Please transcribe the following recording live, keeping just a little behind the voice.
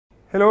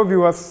Hello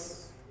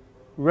viewers,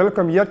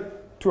 welcome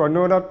yet to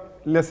another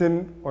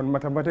lesson on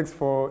mathematics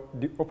for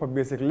the upper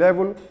basic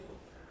level.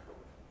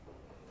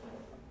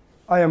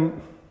 I am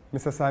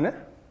Mr. Sane,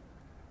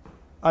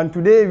 and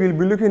today we'll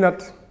be looking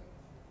at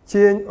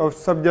change of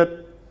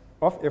subject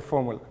of a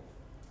formula.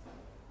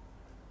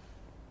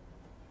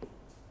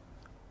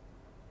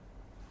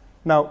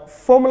 Now,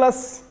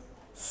 formulas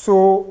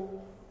show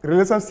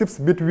relationships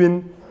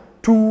between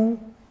two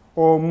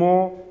or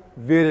more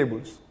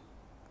variables.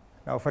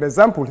 Now, for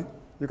example,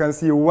 you can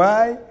see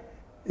y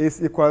is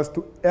equals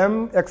to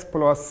mx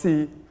plus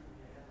c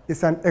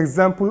is an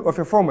example of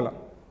a formula.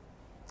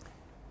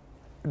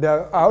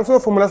 There are also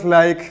formulas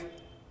like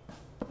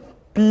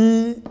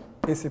p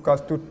is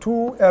equals to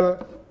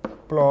 2l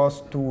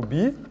plus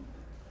 2b.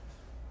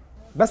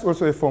 That's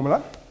also a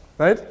formula,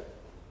 right?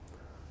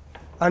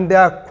 And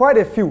there are quite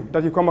a few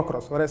that you come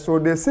across, right? So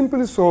they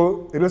simply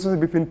show a relationship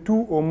between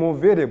two or more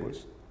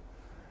variables.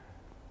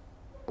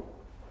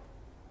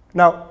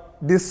 Now,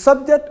 the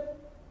subject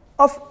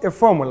of a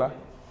formula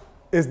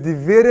is the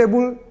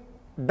variable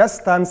that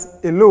stands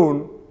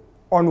alone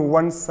on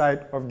one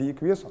side of the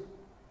equation.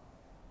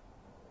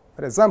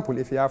 For example,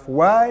 if you have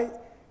y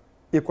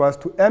equals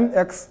to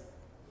mx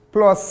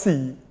plus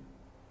c,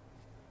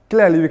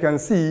 clearly we can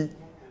see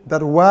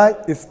that y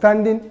is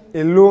standing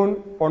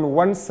alone on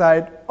one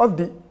side of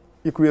the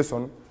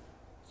equation.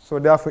 So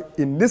therefore,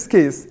 in this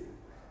case,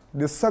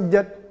 the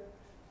subject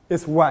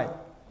is y.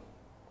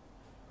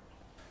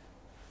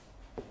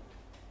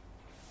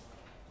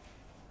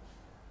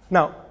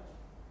 Now,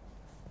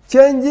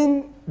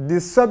 changing the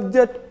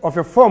subject of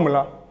a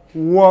formula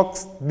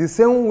works the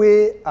same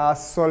way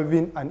as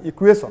solving an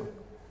equation,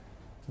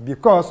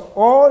 because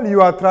all you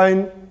are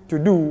trying to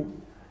do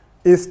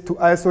is to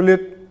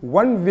isolate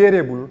one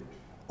variable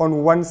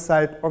on one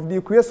side of the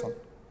equation.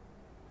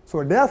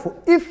 So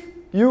therefore, if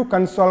you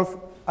can solve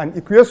an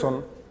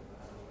equation,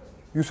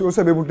 you should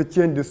also be able to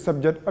change the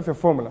subject of a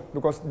formula,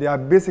 because they are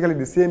basically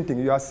the same thing.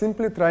 You are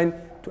simply trying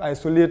to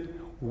isolate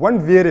one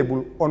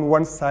variable on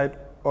one side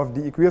of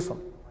the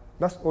equation.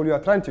 That's all you are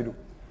trying to do.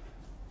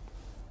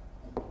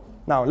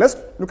 Now, let's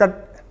look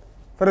at,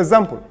 for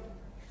example,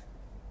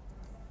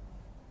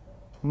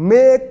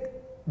 make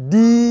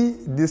D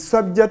the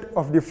subject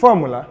of the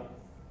formula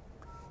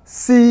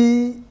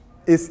C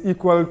is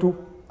equal to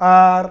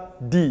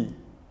RD.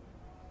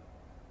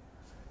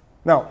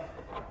 Now,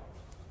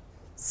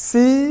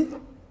 C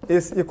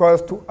is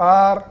equals to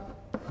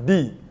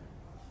RD.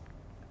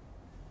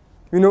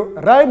 You know,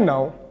 right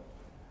now,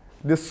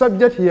 the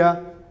subject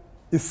here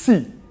is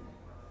C,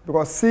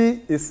 because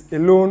C is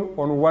alone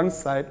on one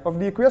side of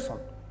the equation.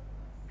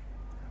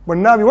 But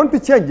now we want to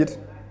change it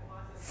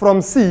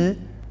from C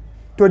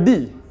to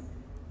D,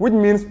 which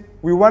means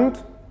we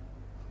want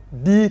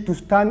D to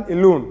stand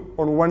alone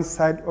on one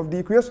side of the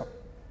equation,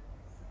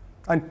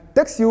 and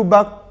takes you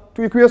back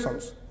to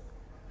equations.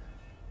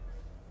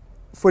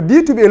 For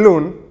D to be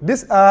alone,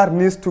 this R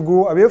needs to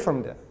go away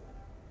from there.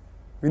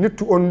 We need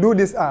to undo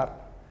this R.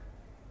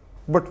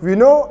 But we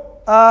know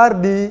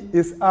RD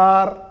is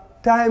R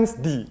times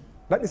D.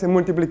 That is a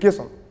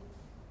multiplication.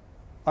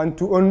 And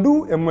to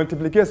undo a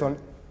multiplication,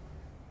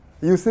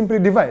 you simply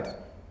divide.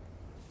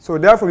 So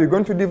therefore, we're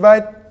going to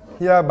divide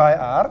here by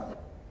R.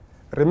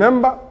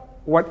 Remember,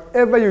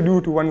 whatever you do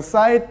to one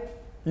side,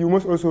 you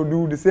must also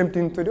do the same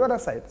thing to the other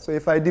side. So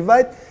if I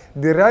divide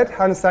the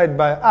right-hand side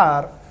by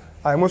R,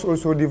 I must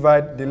also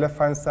divide the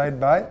left-hand side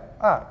by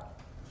R.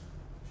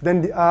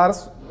 Then the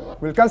R's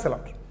will cancel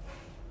out.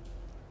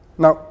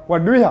 Now,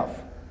 what do we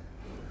have?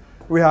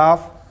 We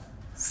have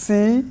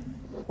C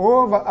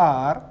over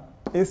R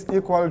is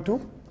equal to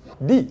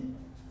D.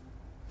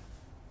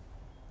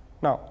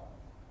 Now,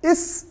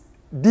 is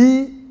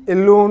D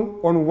alone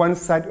on one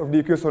side of the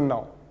equation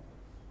now?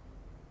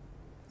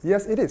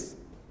 Yes, it is.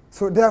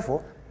 So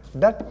therefore,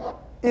 that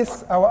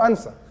is our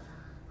answer.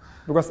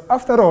 Because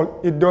after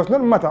all, it does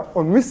not matter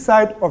on which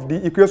side of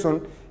the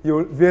equation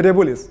your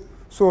variable is.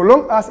 So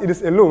long as it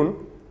is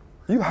alone,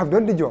 you have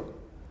done the job.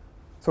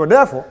 So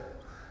therefore,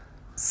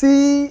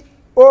 C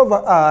over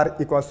R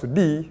equals to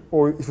D,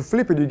 or if you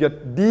flip it, you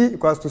get D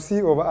equals to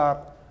C over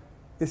R,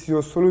 is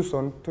your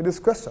solution to this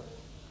question.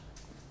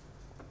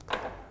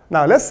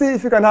 Now, let's see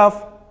if you can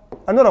have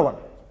another one.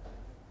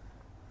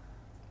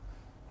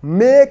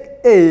 Make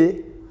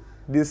A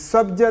the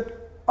subject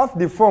of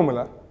the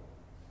formula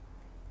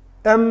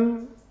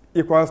M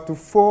equals to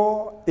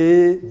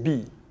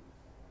 4AB.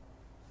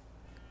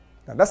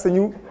 Now, that's the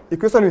new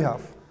equation we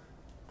have.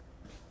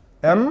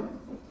 M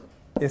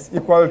is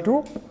equal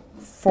to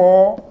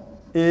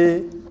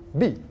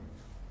 4AB.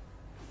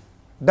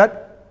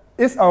 That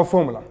is our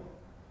formula.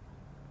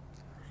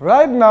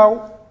 Right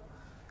now,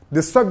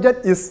 the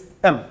subject is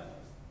M,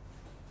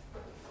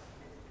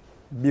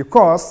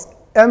 because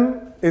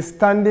M is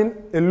standing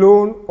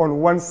alone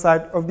on one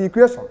side of the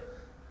equation.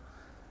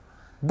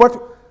 But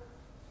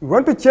we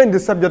want to change the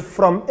subject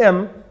from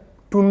M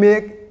to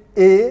make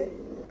A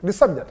the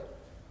subject.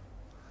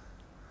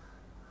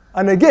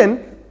 And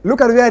again,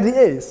 look at where the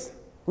A is.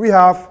 We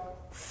have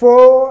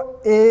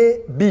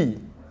 4AB.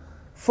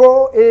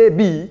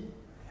 4AB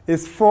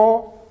is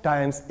 4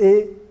 times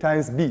A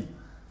times B.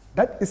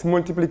 That is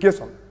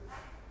multiplication.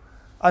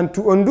 And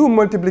to undo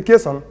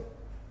multiplication,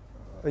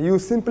 you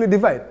simply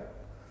divide.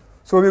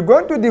 So we're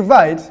going to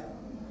divide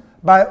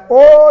by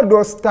all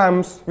those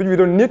terms which we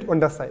don't need on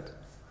that side.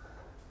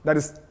 That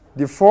is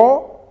the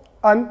 4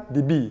 and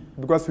the B,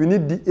 because we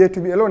need the A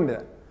to be alone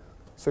there.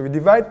 So we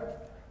divide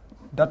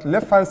that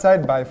left-hand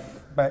side by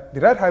the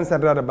right-hand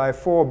side rather by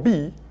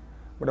 4B.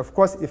 But of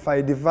course, if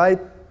I divide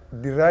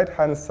the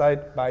right-hand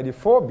side by the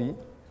 4B,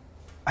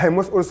 I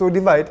must also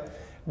divide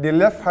the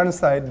left-hand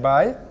side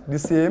by the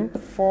same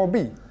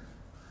 4B.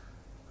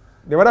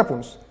 Then what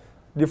happens?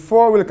 The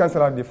 4 will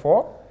cancel out the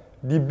 4.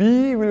 The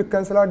B will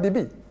cancel out the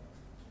B.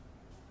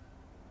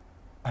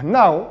 And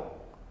now,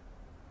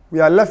 we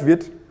are left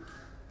with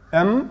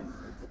M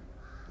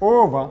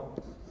over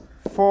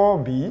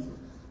 4B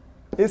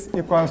is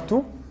equals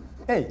to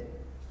A.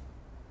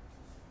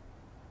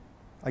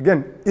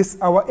 Again, is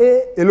our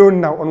A alone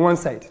now on one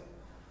side?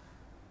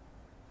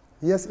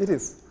 Yes, it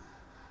is.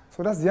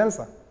 So that's the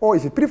answer. Or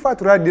if you prefer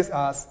to write this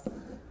as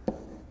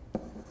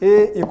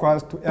A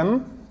equals to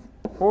M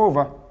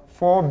over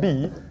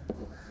 4B,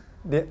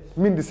 they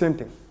mean the same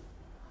thing.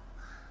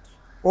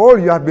 All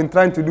you have been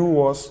trying to do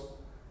was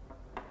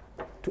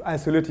to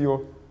isolate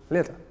your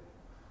letter.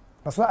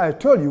 That's why I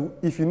told you,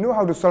 if you know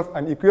how to solve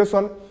an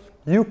equation,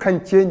 you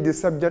can change the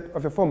subject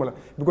of a formula,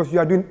 because you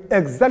are doing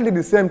exactly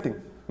the same thing,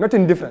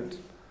 nothing different.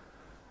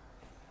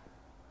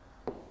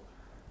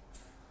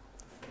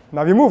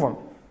 Now we move on.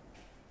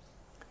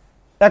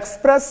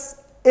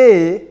 Express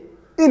A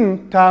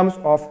in terms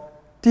of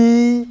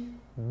T,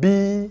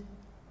 B,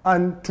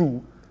 and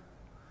 2.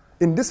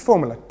 In this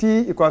formula,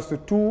 T equals to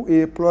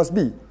 2A plus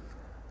B.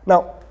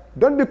 Now,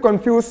 don't be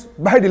confused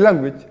by the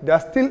language. They are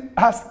still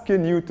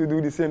asking you to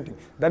do the same thing.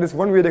 That is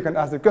one way they can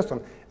ask the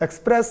question.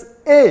 Express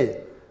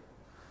A.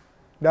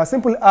 They are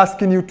simply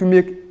asking you to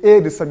make A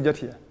the subject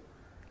here.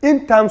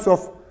 In terms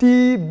of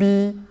T,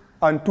 B,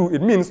 and 2,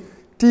 it means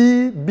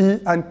T, B,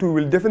 and 2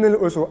 will definitely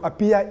also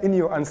appear in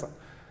your answer.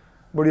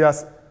 But you are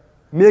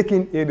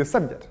making A the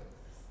subject.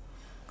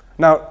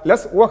 Now,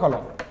 let's work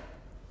along.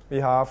 We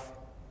have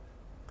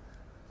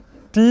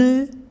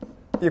T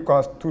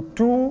equals to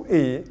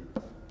 2A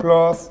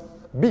plus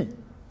B.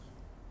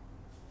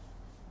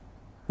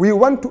 We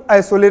want to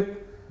isolate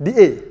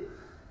the A.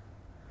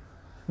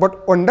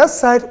 But on that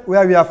side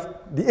where we have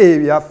the A,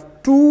 we have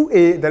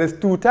 2A, that is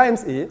 2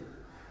 times A,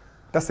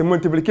 that's a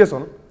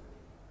multiplication,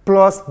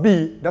 plus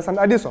B, that's an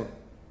addition.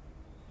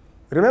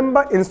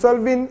 Remember, in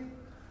solving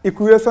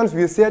equations,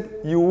 we said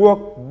you work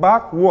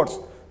backwards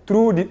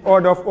through the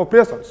order of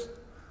operations.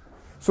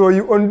 So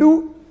you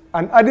undo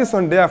an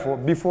addition, therefore,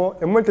 before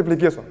a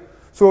multiplication.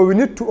 So we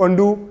need to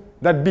undo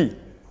that B.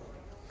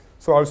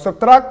 So I'll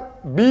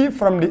subtract B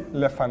from the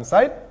left-hand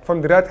side,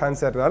 from the right-hand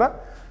side rather,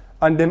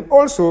 and then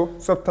also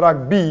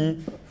subtract B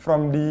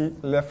from the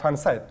left-hand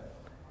side.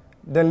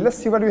 Then let's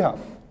see what we have.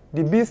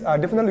 The B's are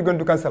definitely going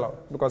to cancel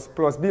out, because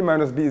plus B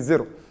minus B is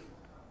 0.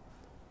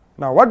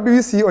 Now what do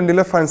we see on the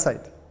left-hand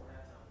side?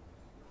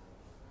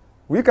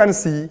 We can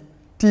see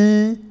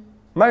T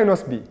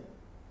minus B.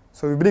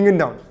 So we bring it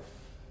down.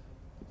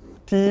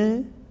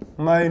 T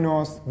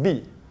minus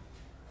B.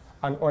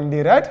 And on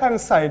the right-hand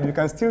side, you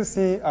can still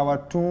see our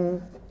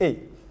 2A.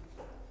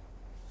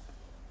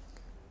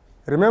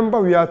 Remember,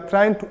 we are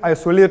trying to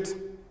isolate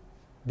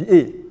the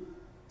A.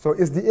 So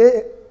is the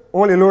A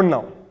all alone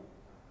now?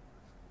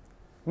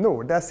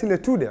 No, there's still a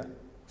 2 there.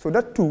 So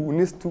that 2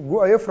 needs to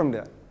go away from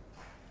there.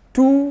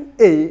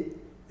 2A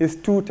is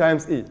 2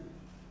 times A,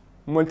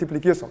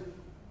 multiplication.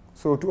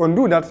 So to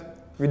undo that,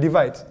 we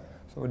divide.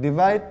 So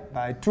divide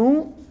by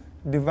 2,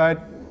 divide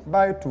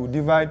by 2,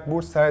 divide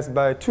both sides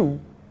by 2,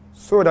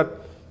 so that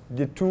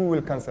the 2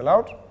 will cancel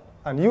out,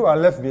 and you are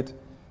left with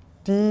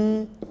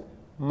T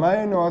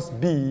minus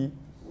B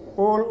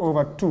all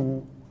over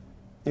 2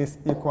 is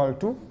equal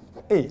to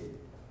A.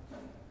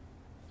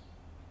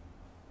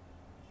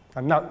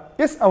 And now,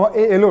 is our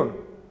A alone?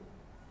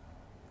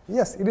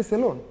 Yes, it is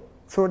alone.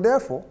 So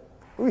therefore,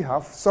 we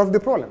have solved the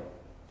problem.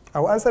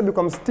 Our answer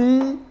becomes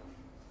T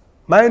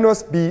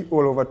minus B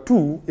all over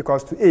 2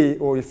 equals to A,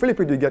 or if you flip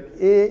it, you get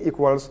A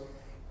equals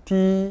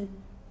T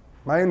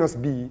minus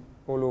B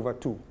all over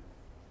 2.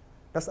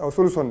 That's our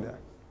solution there.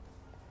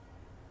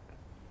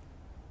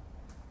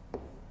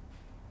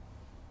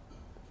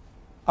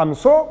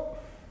 So,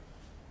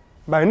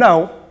 by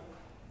now,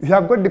 you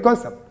have got the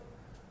concept.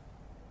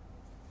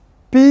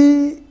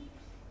 P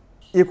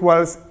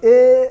equals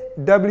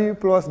AW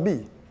plus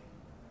B.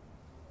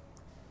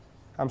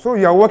 So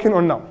you are working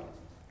on now.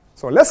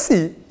 So let's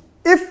see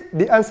if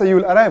the answer you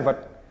will arrive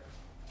at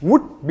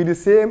would be the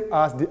same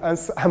as the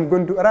answer I'm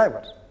going to arrive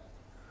at.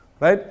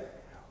 Right?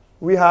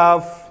 We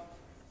have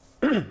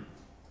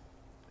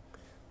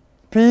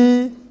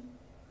P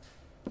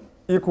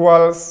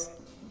equals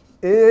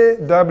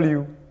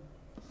AW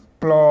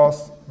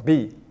plus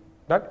B.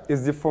 That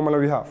is the formula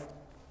we have.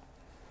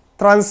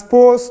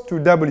 Transpose to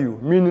W,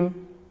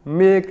 meaning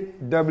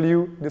make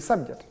W the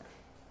subject.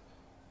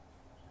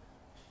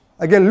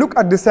 Again, look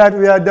at the side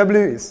where W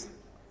is.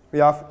 We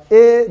have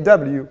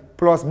AW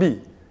plus B.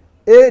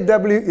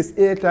 AW is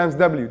A times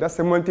W. That's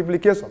a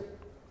multiplication.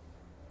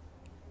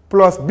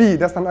 Plus B,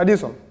 that's an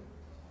addition.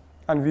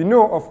 And we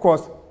know, of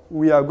course,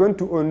 we are going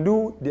to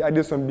undo the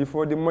addition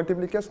before the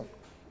multiplication.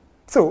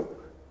 So,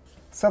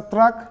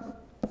 subtract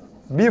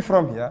B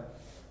from here,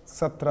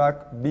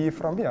 subtract B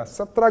from here,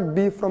 subtract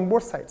B from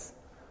both sides.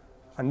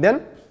 And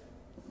then,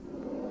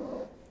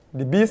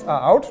 the B's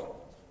are out.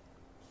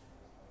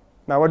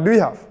 Now, what do we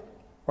have?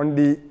 On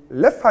the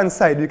left-hand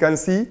side, you can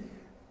see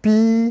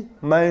P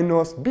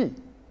minus B.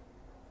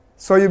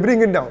 So you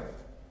bring it down.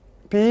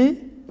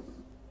 P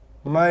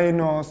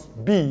minus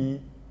B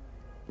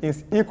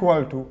is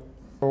equal to,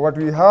 so what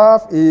we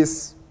have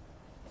is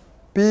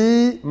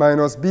P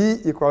minus B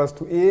equals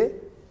to A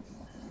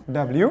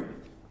W.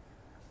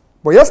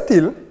 But yet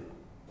still,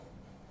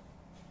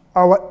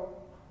 our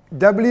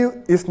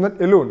W is not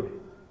alone.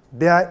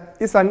 There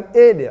is an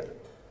A there.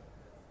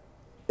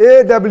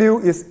 AW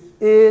is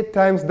A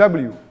times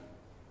W.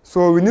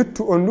 So we need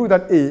to undo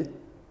that A,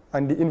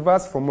 and the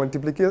inverse for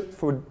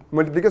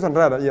multiplication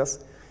rather, yes,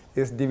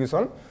 is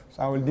division.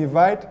 So I will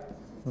divide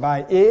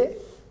by A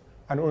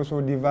and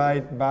also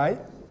divide by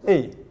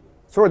A,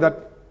 so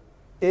that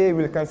A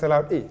will cancel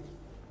out A.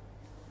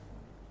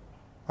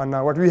 And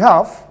now what we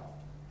have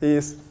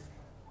is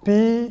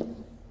P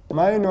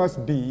minus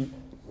B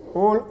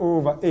all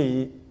over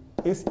A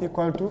is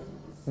equal to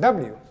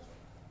W.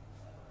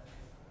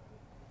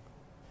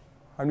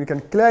 And we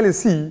can clearly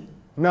see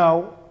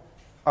now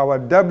our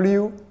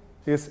W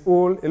is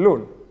all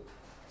alone.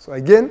 So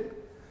again,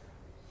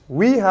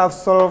 we have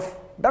solved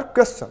that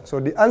question. So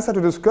the answer to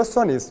this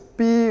question is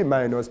P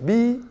minus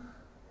B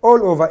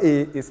all over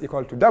A is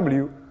equal to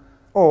W,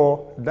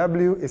 or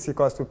W is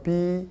equal to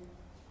P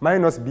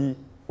minus B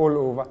all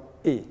over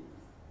A.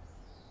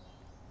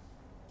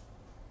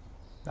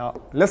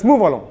 Now, let's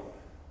move along.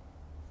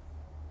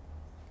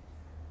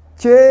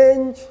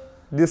 Change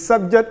the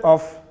subject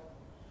of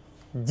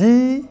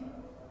G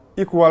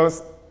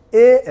equals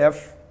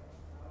AF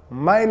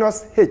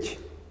minus H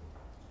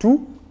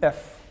to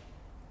F.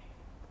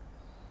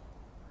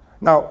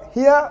 Now,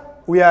 here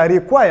we are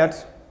required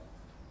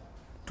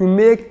to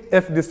make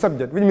F the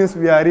subject, which means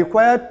we are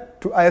required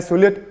to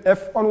isolate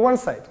F on one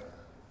side.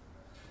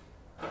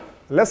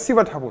 Let's see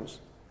what happens.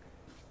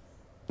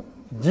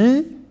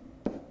 G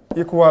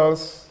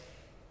equals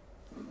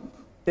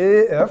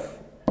AF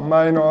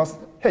minus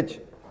H.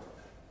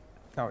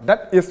 Now,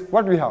 that is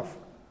what we have.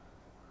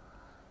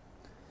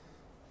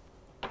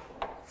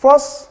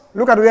 First,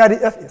 look at where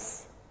the F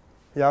is.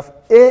 You have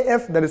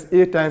AF, that is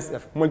A times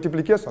F,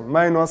 multiplication,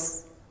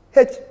 minus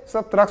H,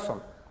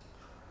 subtraction.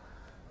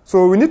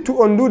 So we need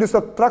to undo the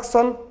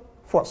subtraction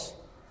first.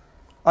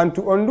 And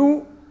to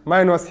undo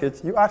minus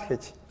H, you add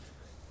H.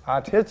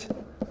 Add H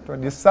to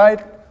this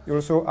side, you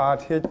also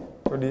add H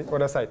to the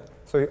other side.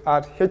 So you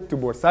add H to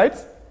both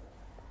sides.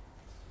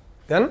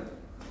 Then,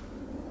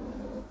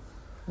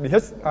 the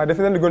H are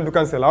definitely going to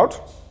cancel out.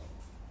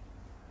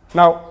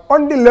 Now,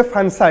 on the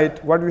left-hand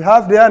side, what we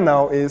have there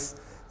now is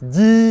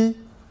G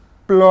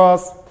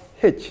plus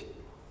H.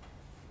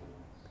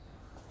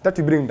 That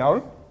you bring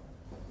down.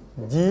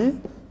 G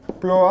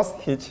plus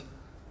H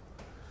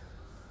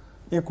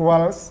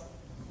equals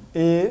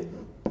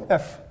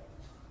AF.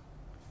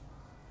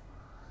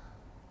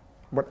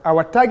 But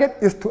our target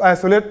is to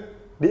isolate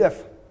the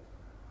F.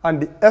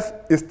 And the F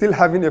is still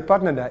having a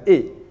partner there,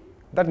 A.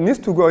 That needs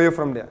to go away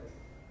from there.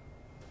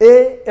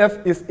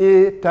 AF is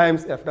A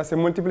times F. That's a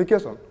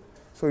multiplication.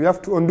 So you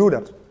have to undo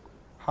that.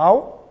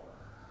 How?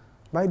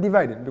 By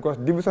dividing, because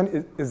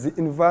division is the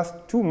inverse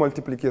to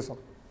multiplication.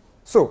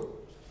 So,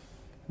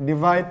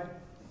 divide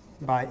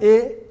by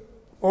A,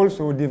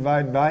 also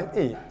divide by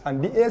A,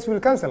 and the A's will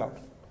cancel out.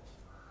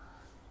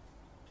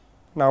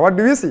 Now, what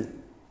do we see?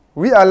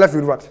 We are left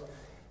with what?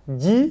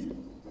 G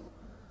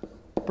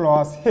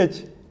plus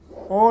H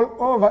all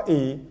over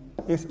A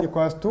is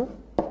equals to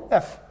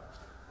F.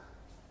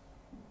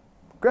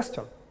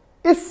 Question.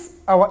 Is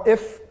our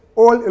F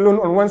all alone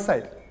on one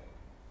side?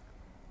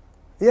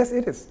 Yes,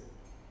 it is.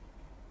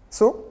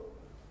 So,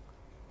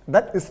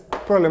 that is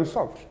problem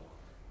solved.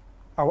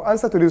 Our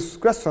answer to this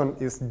question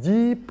is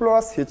G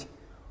plus H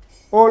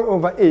all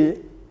over A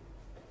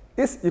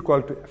is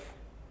equal to F.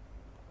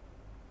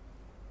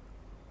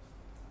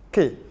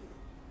 Okay.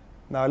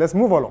 Now let's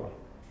move along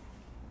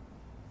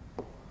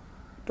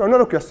to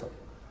another question.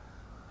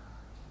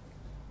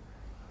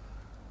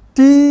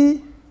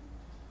 T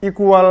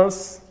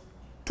equals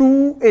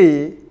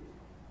 2A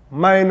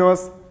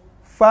minus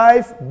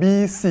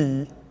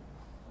 5BC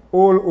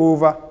all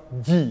over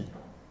G.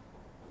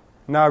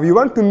 Now we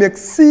want to make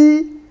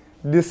C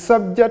the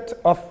subject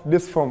of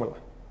this formula.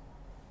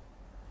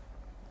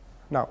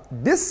 Now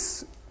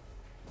this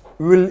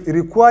will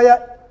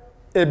require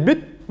a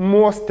bit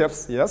more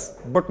steps, yes,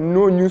 but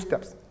no new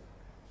steps.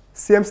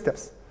 Same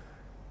steps.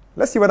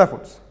 Let's see what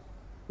happens.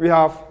 We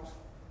have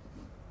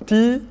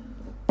T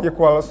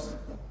equals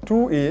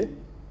 2A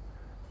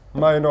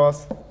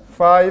minus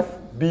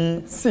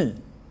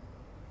 5BC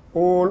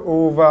all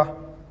over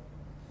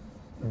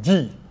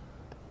G.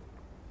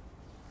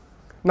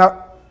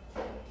 Now,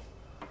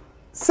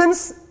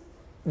 since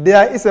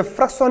there is a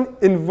fraction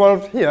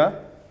involved here,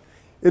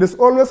 it is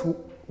always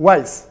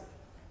wise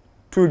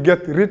to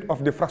get rid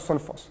of the fraction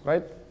first,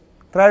 right?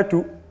 Try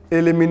to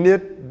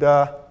eliminate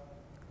the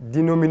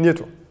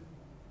denominator,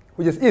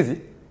 which is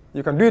easy.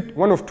 You can do it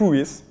one of two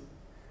ways.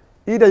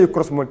 Either you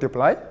cross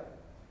multiply,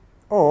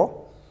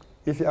 or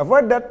if you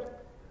avoid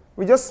that,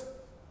 we just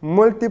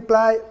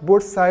multiply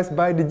both sides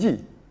by the G.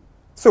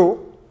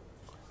 So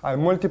I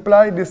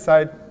multiply this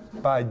side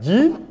by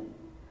G.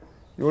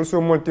 You also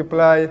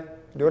multiply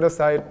the other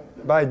side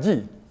by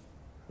G.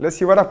 Let's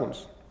see what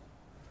happens.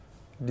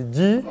 The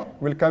G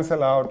will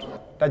cancel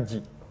out that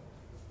G.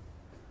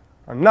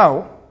 And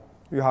now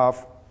you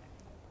have,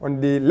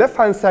 on the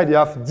left-hand side, you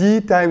have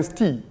G times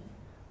T.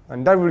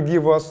 And that will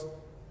give us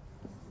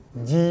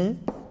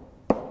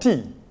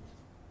GT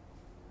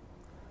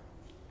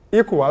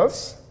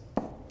equals,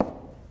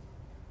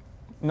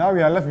 now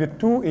we are left with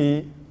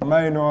 2a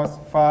minus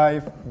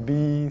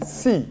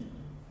 5bc.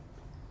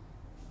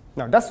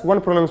 Now that's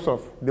one problem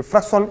solved. The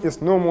fraction is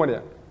no more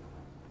there.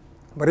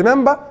 But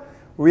remember,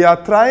 we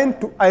are trying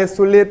to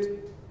isolate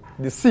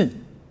the c.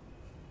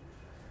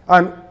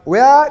 And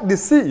where the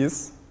c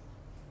is,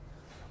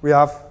 we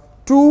have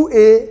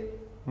 2a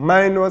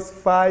minus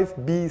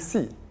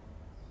 5bc.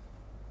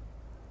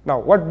 Now,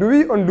 what do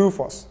we undo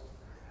first?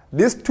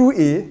 This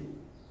 2a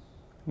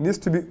needs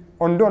to be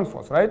undone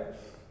first, right?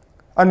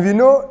 And we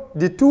know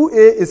the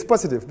 2a is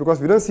positive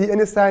because we don't see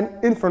any sign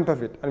in front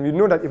of it. And we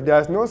know that if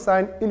there is no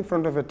sign in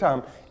front of a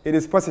term, it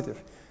is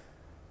positive.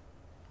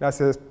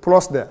 That's a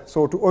plus there.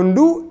 So to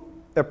undo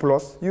a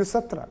plus, you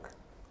subtract.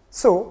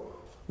 So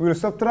we will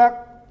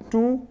subtract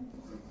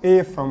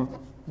 2a from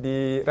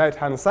the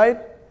right-hand side.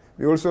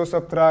 We also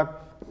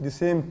subtract the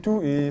same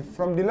 2a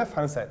from the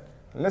left-hand side.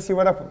 And let's see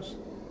what happens.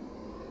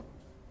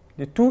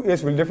 The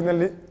 2a's will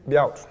definitely be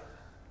out.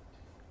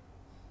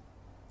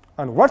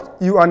 And what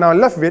you are now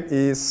left with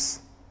is,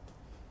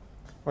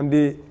 on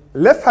the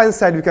left-hand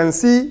side, you can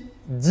see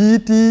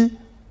gt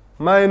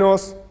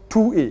minus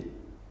 2a,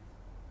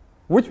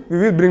 which we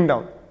will bring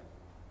down.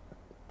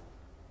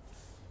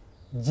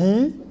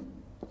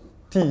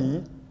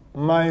 gt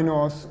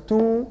minus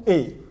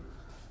 2a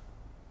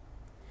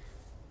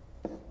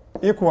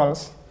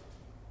equals,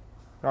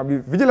 now be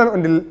vigilant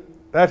on the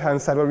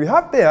right-hand side. What we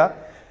have there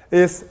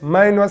is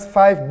minus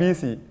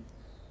 5bc.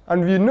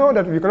 And we know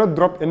that we cannot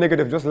drop a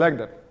negative just like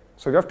that.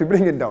 So we have to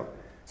bring it down.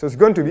 So it's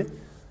going to be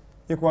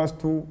equals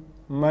to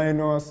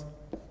minus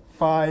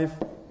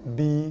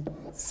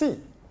 5bc.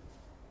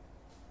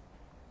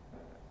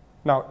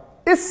 Now,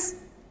 is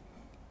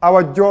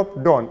our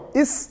job done?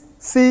 Is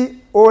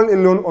c all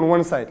alone on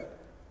one side?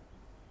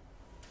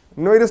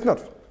 No, it is not.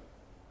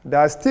 There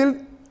are still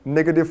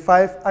negative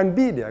 5 and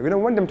b there. We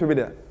don't want them to be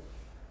there.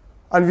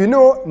 And we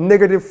know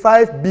negative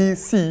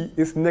 5bc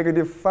is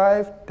negative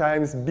 5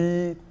 times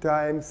b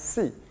times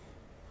c.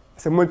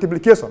 It's a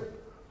multiplication.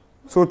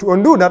 So to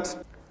undo that,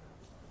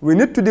 we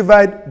need to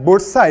divide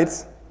both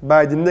sides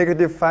by the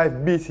negative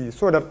 5bc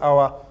so that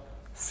our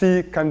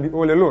c can be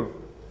all alone.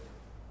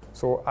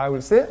 So I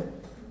will say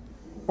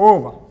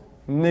over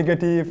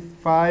negative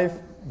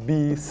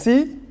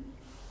 5bc,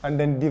 and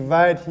then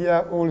divide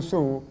here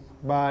also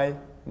by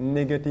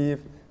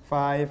negative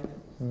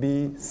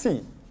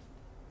 5bc.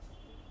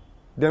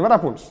 Then what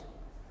happens?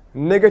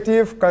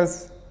 Negative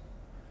cancels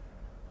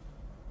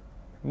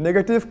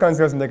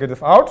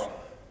negative out.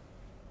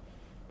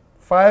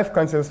 5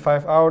 cancels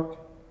 5 out,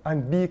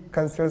 and b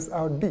cancels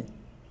out b.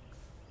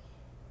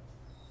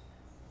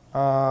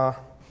 I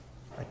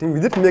think we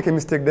did make a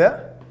mistake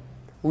there.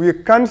 We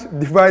can't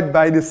divide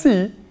by the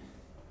c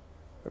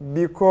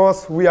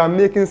because we are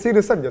making c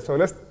the subject. So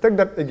let's take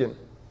that again.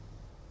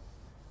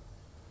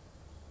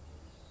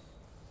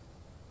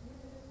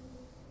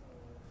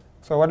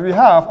 So what we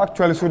have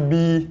actually should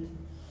be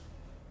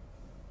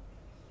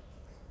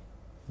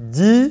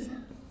gt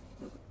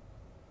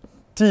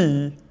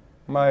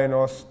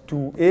minus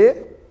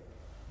 2a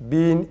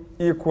being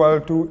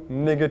equal to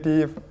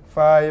negative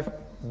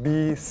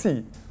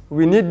 5bc.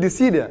 We need the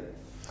c there.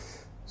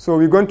 So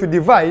we're going to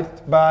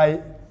divide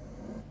by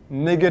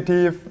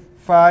negative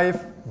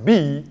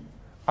 5b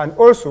and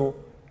also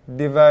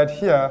divide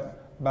here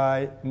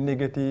by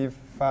negative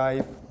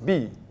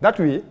 5b. That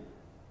way,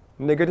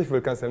 negative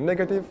will cancel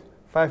negative,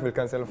 5 will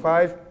cancel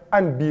 5,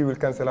 and b will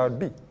cancel out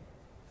b.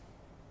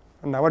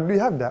 And now what do we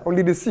have there?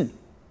 Only the c.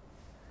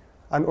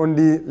 And on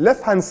the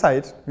left-hand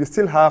side, we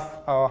still have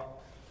our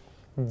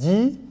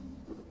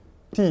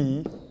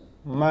gt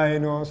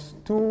minus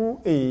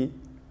 2a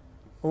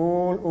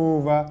all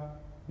over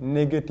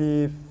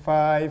negative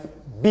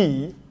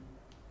 5b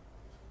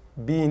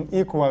being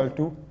equal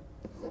to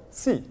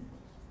c.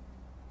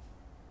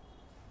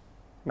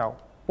 Now,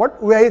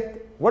 what were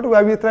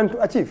we trying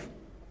to achieve?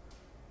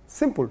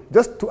 Simple,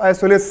 just to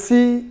isolate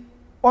c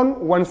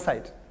on one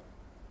side,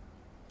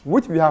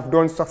 which we have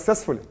done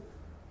successfully.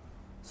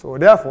 So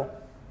therefore,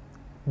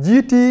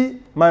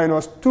 gt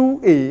minus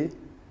 2a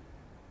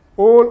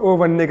all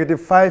over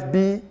negative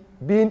 5b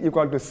being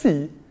equal to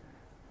c,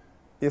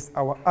 is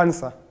our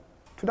answer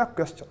to that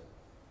question.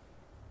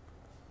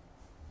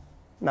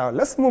 Now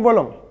let's move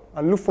along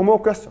and look for more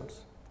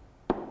questions.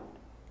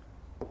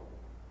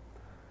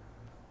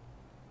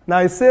 Now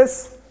it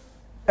says,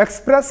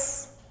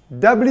 express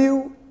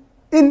W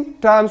in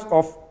terms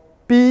of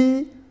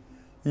P,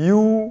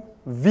 U,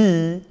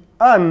 V,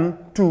 and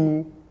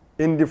 2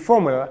 in the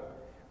formula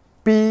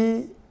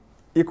P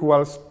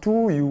equals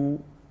 2U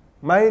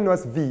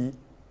minus V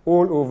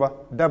all over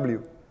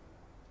W.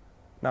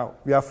 Now,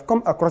 we have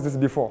come across this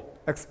before.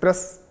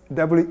 Express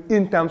W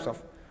in terms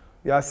of.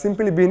 We are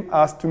simply being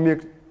asked to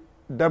make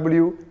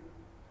W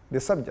the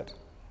subject.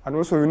 And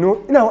also, we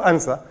know in our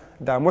answer,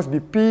 there must be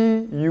P,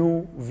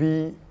 U,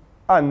 V,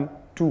 and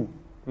 2.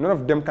 None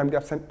of them can be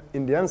absent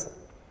in the answer.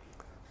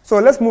 So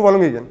let's move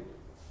along again.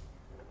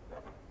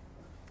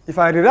 If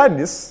I rewrite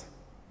this,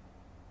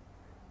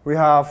 we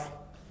have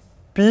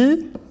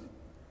P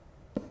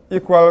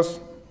equals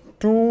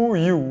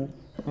 2U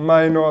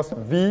minus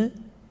V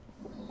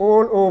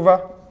all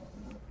over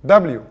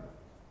W.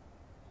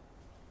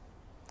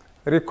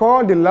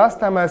 Recall the last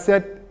time I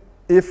said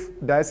if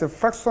there is a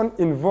fraction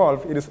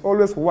involved, it is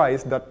always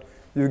wise that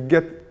you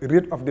get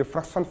rid of the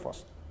fraction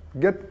first.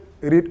 Get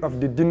rid of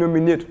the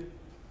denominator,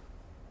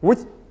 which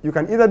you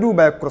can either do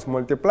by cross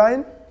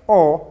multiplying,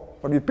 or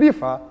what we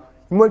prefer,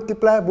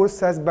 multiply both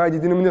sides by the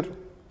denominator.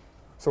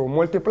 So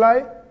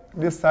multiply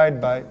this side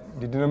by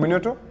the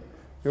denominator.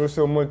 You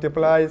also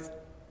multiply,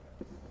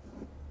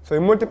 so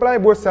you multiply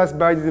both sides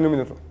by the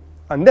denominator.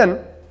 And then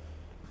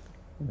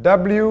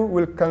W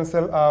will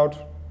cancel out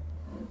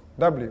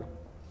W.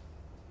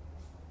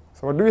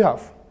 So what do we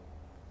have?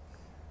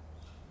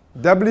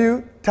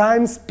 W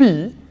times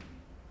P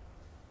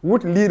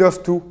would lead us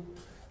to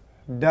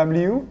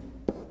WP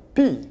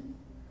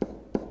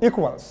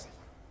equals.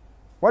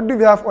 What do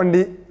we have on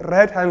the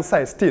right-hand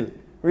side still?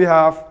 We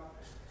have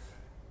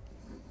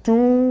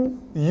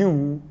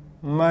 2U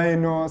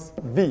minus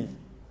V.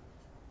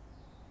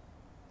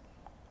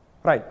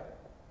 Right.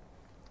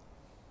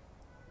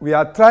 We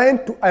are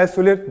trying to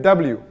isolate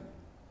W.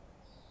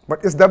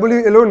 But is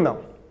W alone now?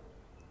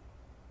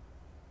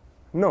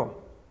 No.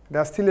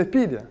 There's still a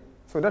P there.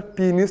 So that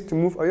P needs to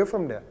move away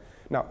from there.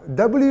 Now,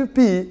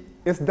 WP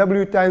is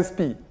W times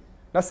P.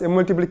 That's a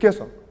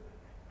multiplication.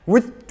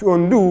 Which, to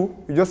undo,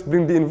 you just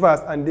bring the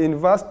inverse. And the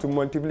inverse to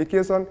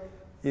multiplication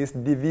is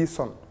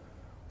division.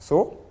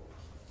 So,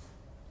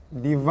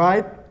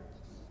 divide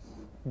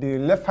the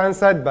left-hand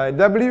side by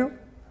W.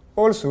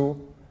 Also,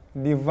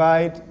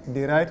 divide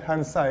the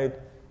right-hand side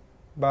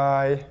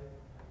by,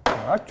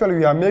 actually,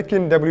 we are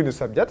making W the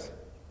subject.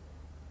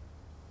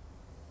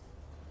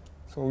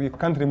 So we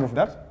can't remove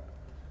that.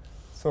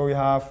 So we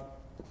have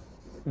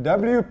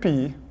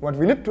WP. What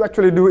we need to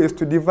actually do is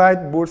to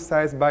divide both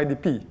sides by the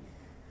P.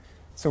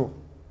 So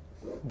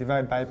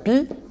divide by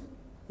P.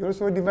 You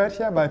also divide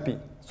here by P.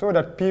 So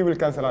that P will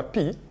cancel out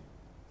P.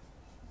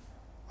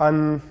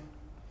 And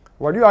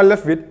what you are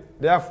left with,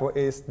 therefore,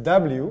 is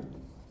W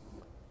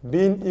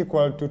being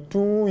equal to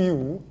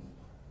 2U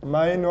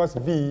minus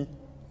V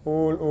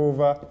all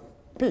over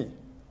P.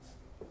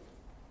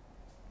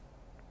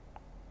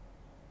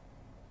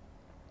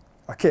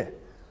 Okay.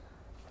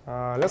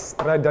 Let's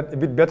write that a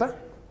bit better.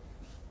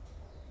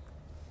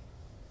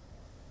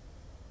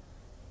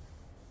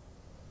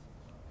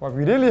 What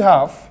we really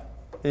have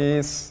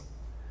is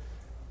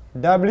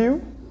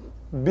W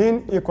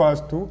being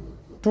equals to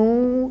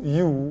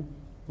 2U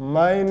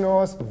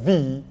minus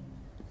V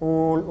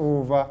all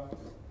over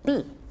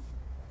P.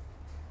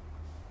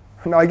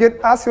 Now again,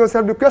 ask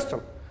yourself the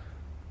question.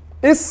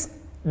 Is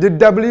the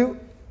W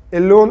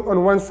alone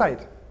on one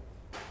side?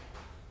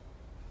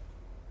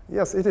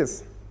 Yes, it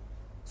is.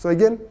 So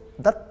again,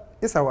 that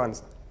is our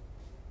answer.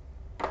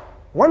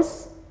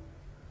 Once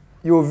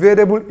your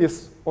variable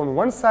is on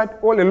one side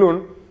all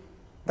alone,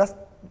 that's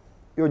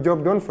your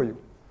job done for you.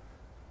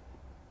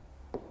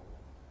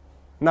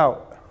 Now,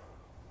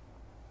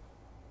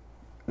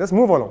 let's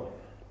move along.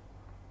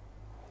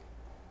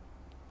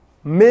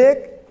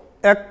 Make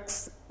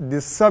X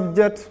the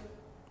subject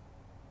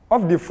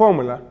of the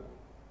formula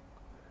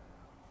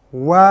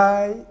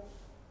Y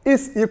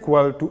is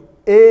equal to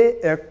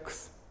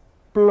AX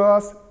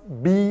plus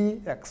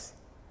BX.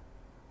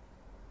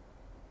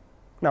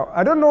 Now,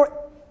 I don't know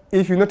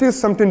if you notice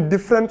something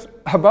different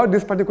about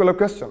this particular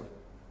question.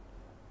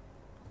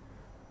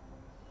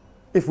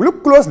 If we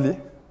look closely,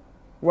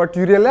 what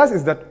you realize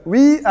is that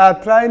we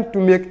are trying to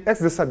make X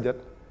the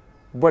subject,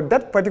 but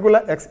that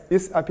particular X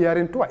is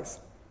appearing twice.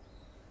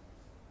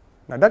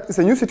 Now, that is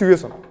a new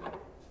situation.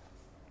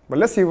 But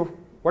let's see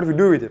what we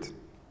do with it.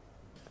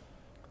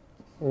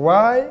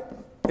 Y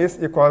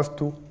is equals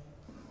to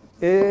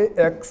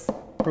AX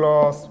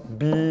plus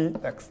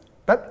BX.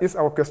 That is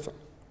our question.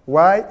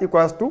 Y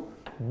equals to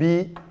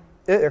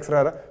AX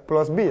rather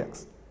plus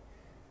BX.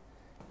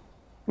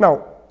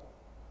 Now,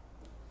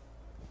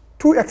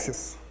 two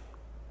X's.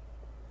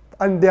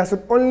 And there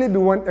should only be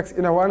one X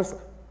in our answer.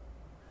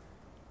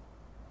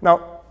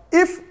 Now,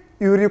 if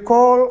you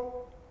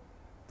recall,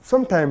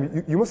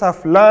 sometime you must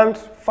have learned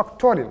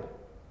factoring.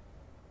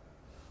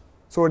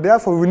 So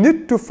therefore, we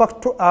need to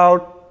factor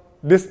out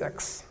this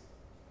x.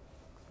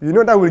 You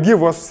know that will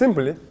give us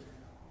simply,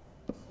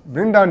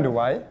 bring down the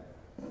y,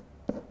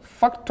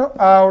 factor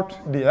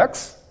out the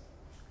x.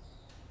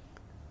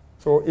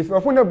 So if you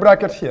open a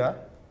bracket here,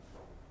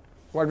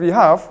 what we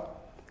have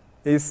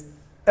is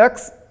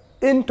x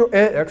into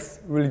ax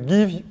will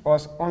give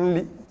us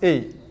only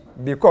a,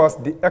 because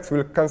the x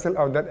will cancel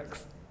out that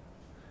x.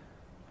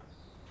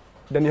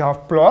 Then you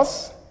have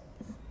plus.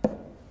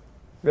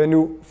 When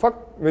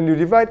you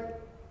divide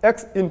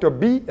x into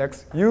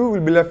bx, you will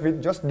be left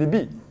with just the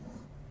b,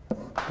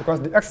 because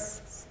the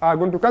x are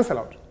going to cancel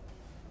out.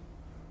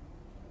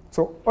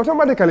 So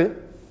automatically,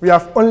 we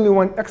have only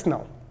one x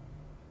now.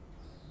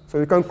 So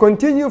you can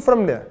continue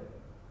from there.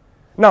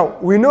 Now,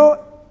 we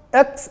know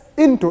x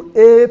into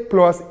a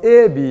plus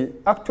ab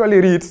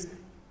actually reads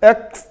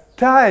x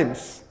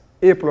times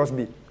a plus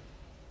b.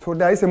 So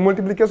there is a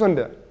multiplication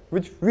there,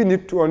 which we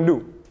need to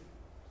undo.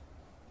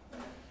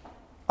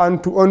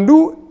 And to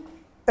undo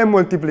a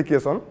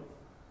multiplication,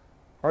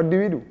 what do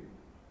we do?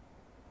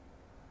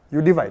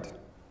 You divide.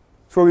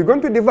 So we're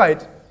going to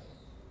divide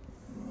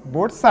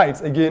both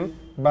sides again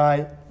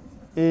by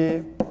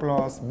a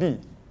plus b.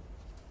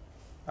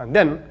 And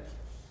then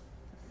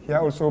here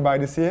also by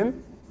the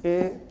same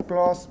a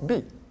plus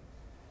b.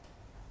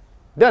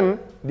 Then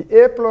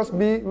the a plus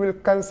b will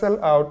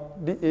cancel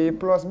out the a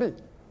plus b.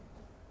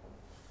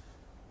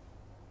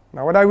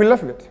 Now what are we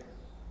left with?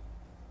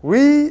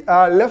 We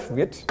are left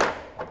with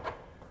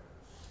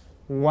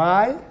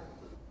y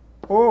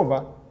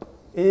over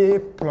a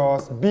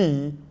plus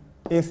b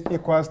is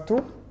equals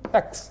to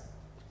x.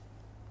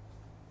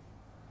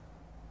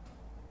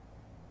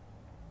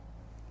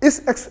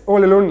 Is x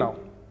all alone now?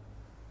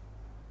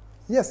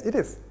 Yes, it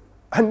is.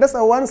 And that's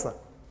our answer.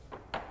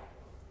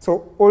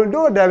 So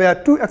although there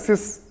were two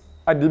x's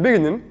at the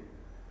beginning,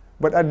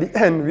 but at the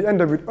end we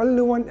end up with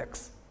only one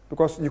x,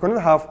 because you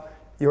cannot have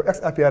your x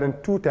appearing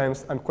two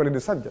times and call it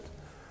the subject.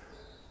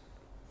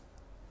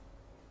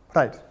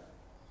 Right.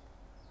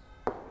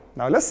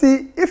 Now let's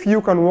see if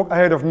you can walk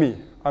ahead of me.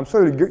 I'm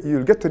sure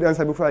you'll get to the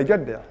answer before I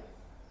get there.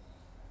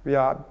 We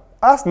are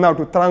asked now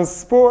to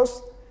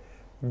transpose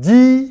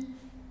G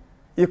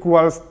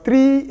equals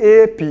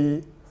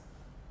 3AP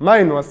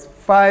minus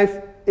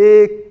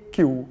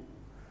 5AQ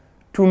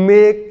to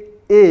make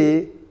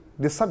A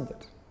the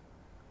subject.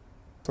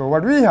 So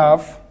what we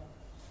have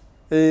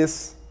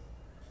is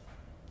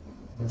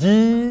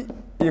G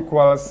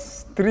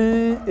equals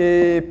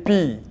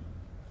 3AP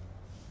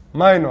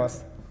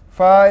minus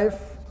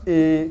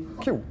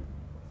 5AQ.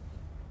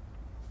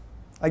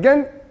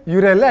 Again,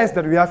 you realize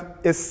that we have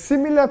a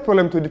similar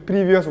problem to the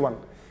previous one.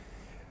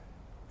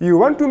 You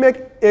want to make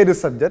A the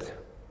subject,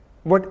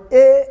 but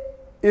A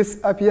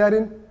is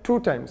appearing two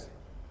times.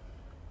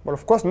 But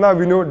of course, now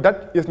we know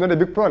that is not a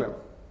big problem.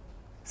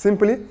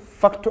 Simply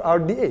factor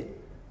out the A.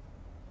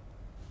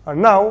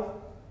 And now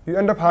you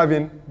end up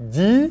having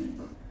G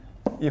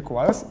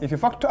equals, if you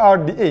factor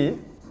out the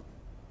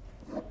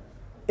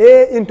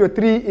A into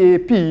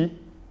 3AP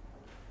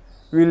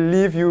will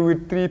leave you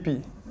with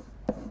 3P,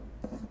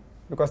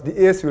 because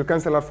the A's will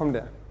cancel out from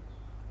there.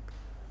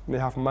 They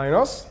have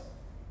minus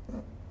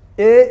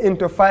A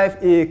into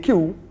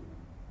 5AQ,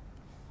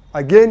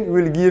 again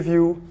will give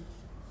you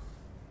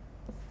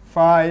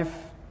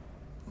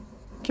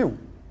 5Q,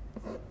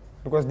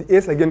 because the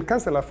A's again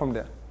cancel out from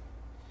there.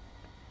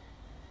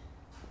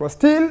 But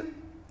still,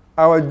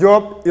 our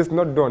job is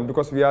not done,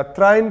 because we are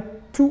trying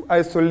to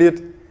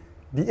isolate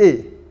the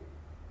A.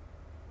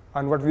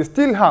 And what we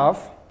still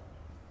have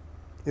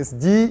is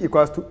G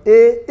equals to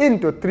A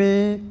into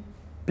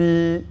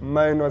 3P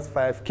minus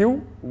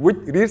 5Q, which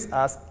reads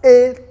as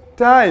A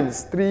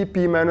times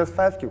 3P minus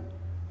 5Q.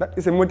 That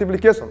is a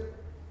multiplication,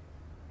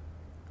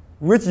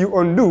 which you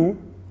undo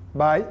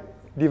by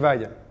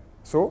division.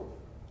 So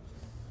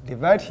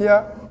divide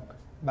here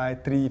by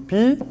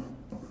 3P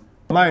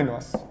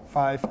minus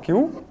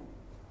 5Q.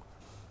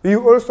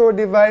 You also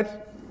divide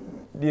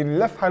the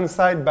left-hand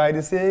side by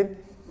the same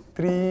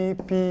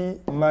 3P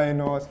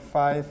minus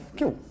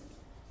 5Q.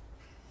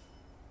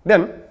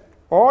 Then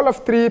all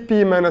of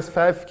 3P minus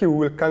 5Q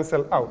will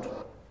cancel out.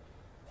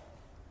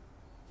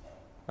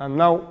 And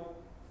now,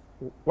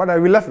 what are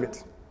we left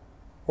with?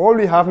 All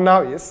we have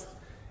now is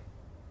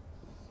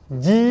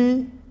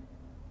G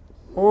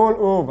all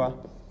over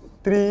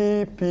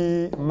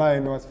 3P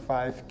minus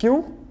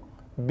 5Q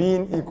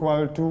being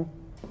equal to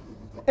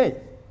A.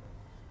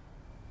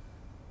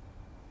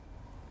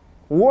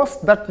 Was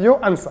that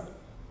your answer?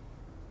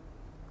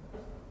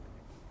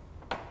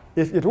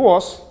 If it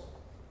was,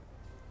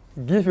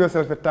 give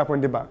yourself a tap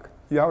on the back.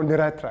 You are on the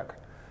right track.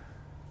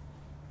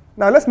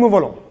 Now let's move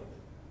along.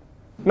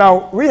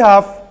 Now we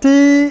have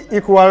T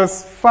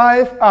equals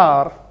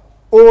 5R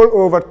all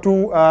over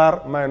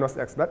 2R minus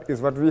X. That is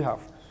what we have.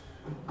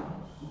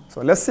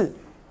 So let's see.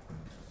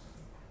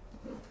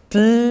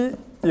 T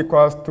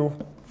equals to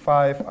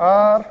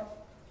 5R.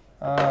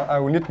 I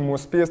will need more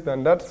space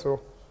than that, so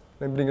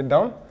let me bring it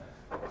down.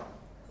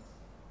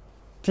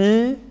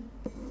 T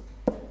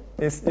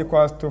is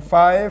equals to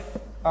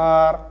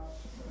 5R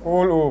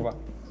all over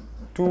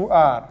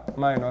 2r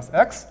minus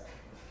x.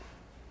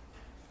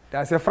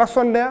 There's a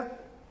fraction there,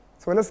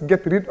 so let's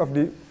get rid of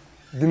the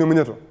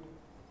denominator,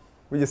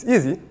 which is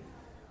easy.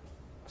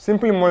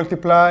 Simply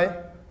multiply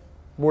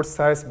both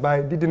sides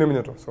by the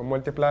denominator. So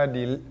multiply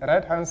the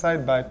right-hand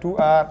side by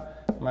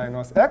 2r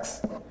minus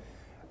x.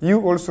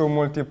 You also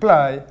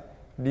multiply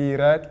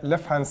the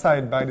left-hand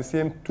side by the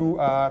same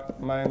 2r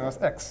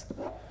minus x.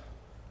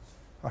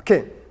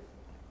 Okay.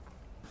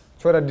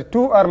 So that the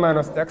 2r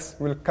minus x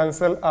will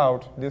cancel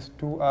out this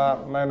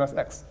 2r minus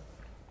x.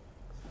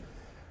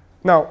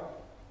 Now,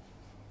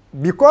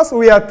 because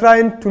we are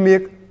trying to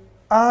make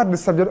r the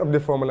subject of the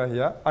formula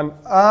here, and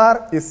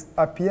r is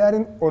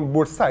appearing on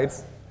both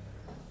sides,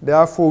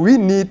 therefore we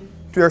need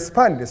to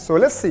expand this. So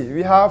let's see,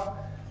 we have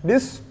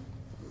this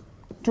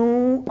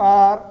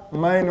 2r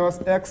minus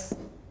x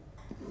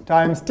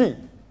times t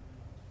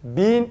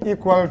being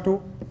equal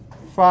to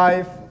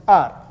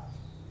 5r.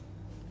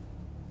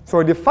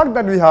 So the fact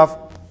that we have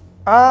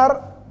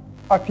r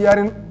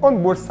appearing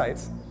on both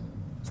sides,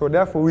 so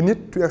therefore we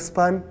need to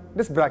expand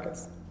these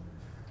brackets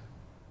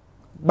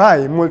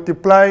by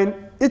multiplying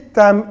each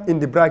term in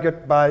the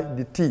bracket by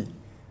the t.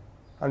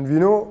 And we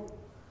know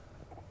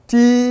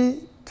t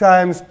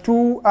times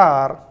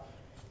 2r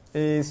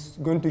is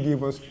going to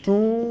give us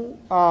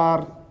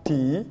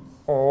 2rt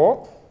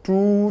or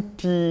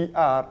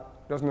 2tr.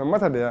 Does not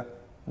matter there,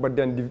 but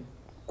then the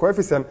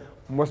coefficient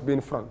must be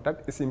in front.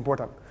 That is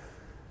important.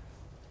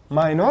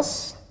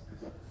 Minus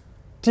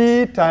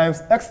t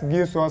times x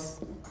gives us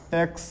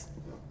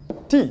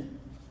xt.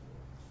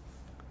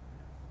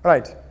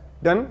 Right.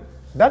 Then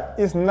that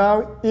is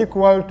now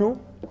equal to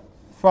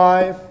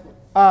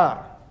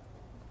 5r.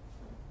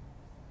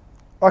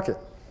 Okay.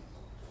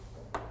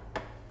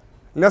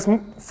 Let's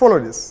follow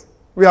this.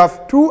 We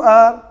have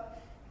 2r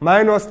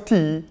minus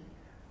t,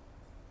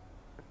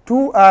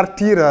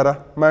 2rt rather,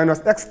 minus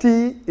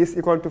xt is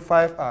equal to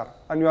 5r.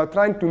 And we are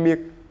trying to make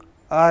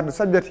r the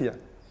subject here.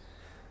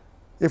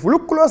 If we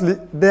look closely,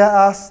 there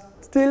are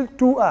still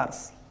two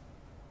r's.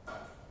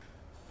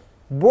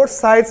 Both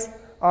sides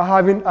are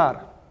having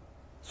r.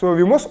 So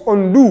we must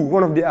undo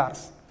one of the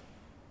r's.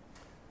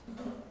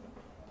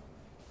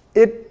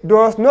 It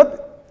does not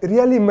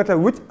really matter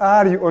which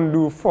r you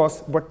undo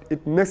first, but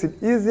it makes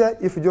it easier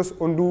if you just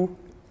undo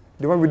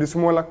the one with the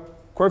smaller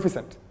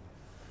coefficient.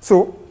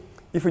 So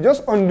if you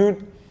just undo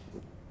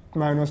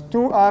minus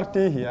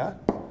 2rt here,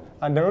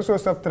 and then also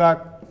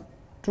subtract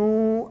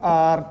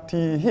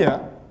 2rt here,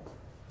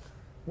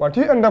 what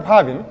you end up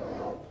having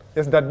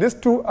is that this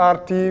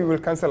 2rt will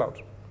cancel out.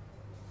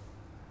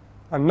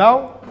 And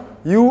now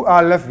you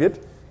are left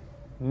with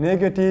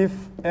negative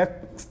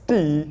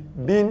xt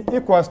being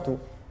equals to,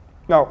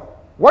 now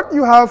what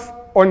you have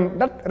on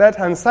that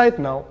right-hand side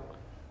now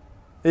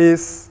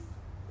is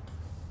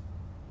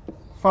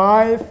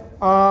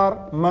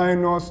 5r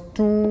minus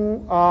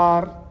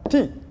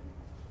 2rt.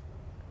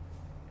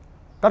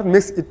 That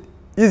makes it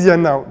easier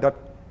now that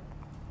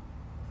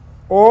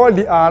all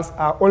the r's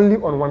are only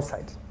on one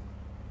side.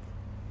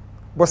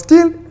 But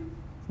still,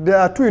 there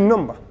are two in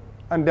number,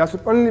 and there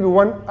should only be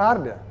one r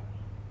there.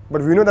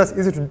 But we know that's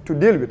easy to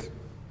deal with.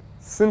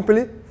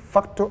 Simply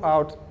factor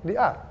out the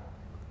r.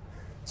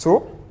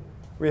 So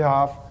we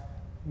have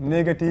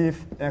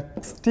negative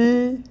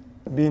xt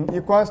being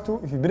equals to,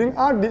 if you bring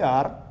out the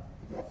r,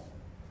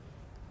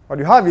 what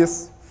you have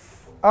is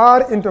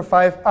r into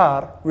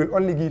 5r will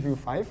only give you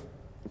 5,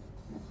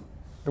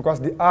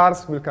 because the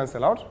r's will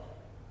cancel out,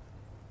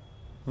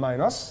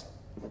 minus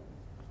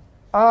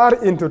r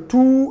into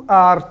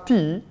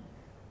 2rt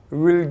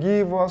will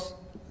give us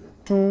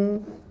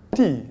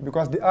 2t,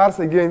 because the r's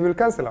again will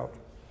cancel out.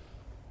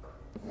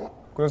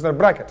 Close the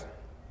bracket.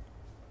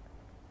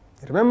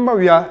 Remember,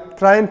 we are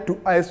trying to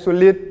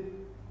isolate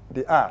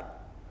the r.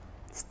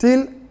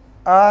 Still,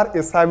 r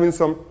is having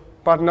some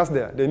partners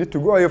there. They need to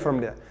go away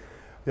from there.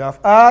 We have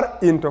r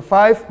into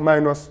 5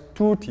 minus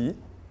 2t,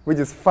 which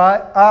is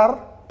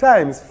r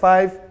times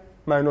 5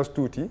 minus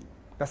 2t.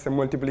 That's a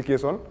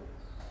multiplication,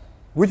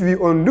 which we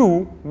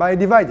undo by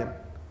dividing.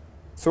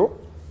 So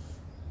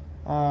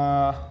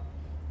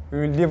we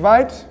will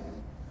divide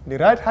the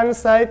right-hand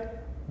side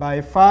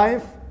by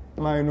 5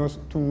 minus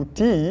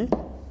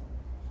 2t.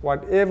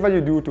 Whatever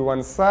you do to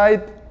one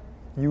side,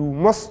 you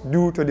must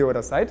do to the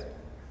other side.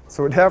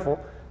 So therefore,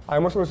 I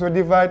must also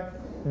divide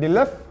the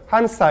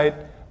left-hand side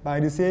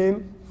by the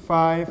same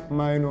 5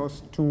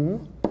 minus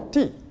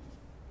 2t.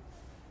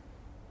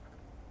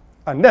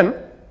 And then,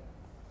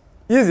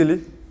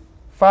 easily,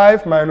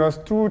 5 minus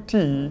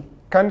 2t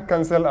can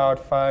cancel out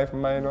 5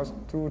 minus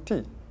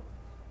 2t.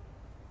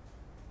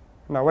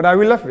 Now, what are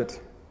we left with?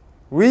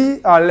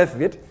 We are left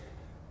with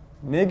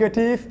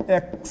negative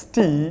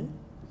xt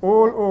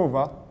all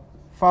over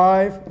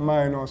 5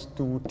 minus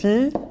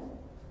 2t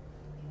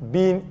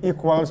being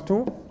equals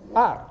to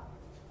r.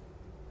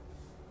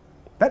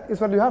 That is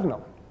what you have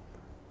now.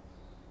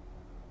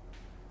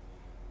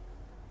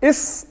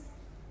 Is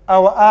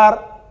our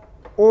r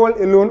all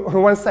alone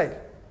on one side?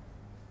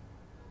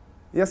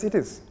 Yes, it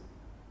is.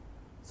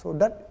 So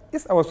that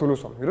is our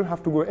solution. We don't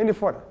have to go any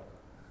further.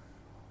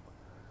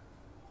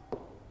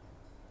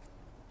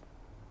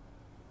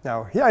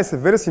 Now, here is a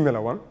very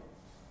similar one.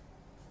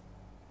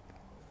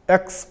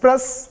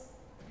 Express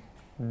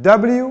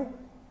W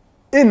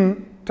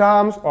in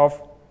terms of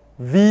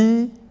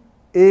V,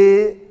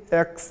 A,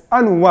 X,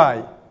 and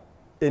Y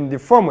in the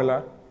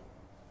formula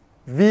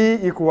V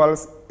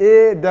equals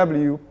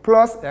AW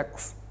plus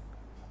X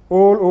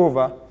all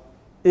over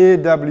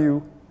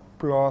AW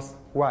plus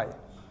Y.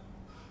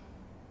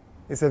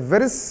 It's a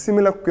very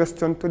similar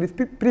question to the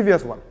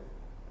previous one,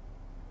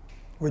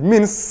 which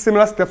means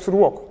similar steps should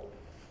work.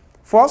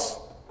 First,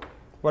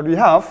 what we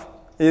have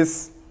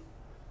is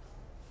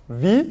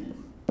V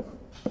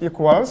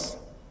equals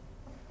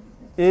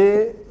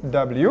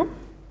AW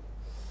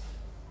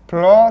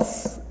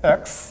plus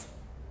X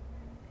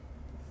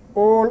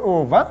all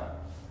over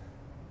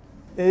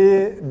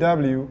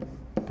AW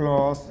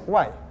plus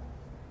Y.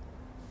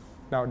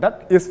 Now,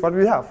 that is what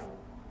we have.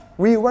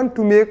 We want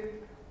to make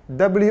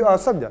W our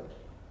subject,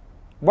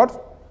 but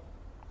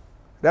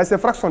there's a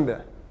fraction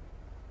there,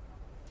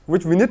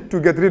 which we need to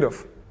get rid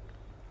of.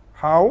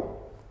 How?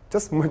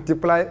 Just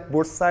multiply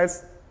both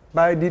sides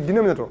by the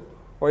denominator.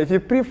 Or if you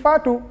prefer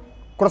to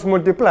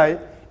cross-multiply,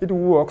 it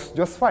works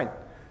just fine.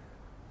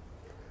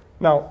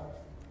 Now,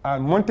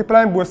 I'm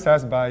multiplying both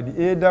sides by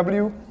the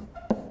AW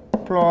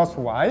plus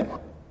Y.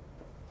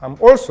 I'm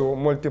also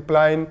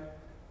multiplying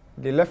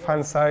the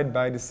left-hand side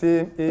by the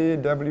same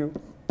AW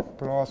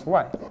plus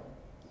Y.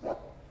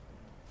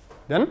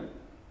 Then,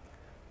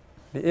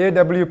 the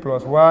AW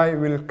plus Y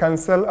will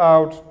cancel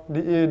out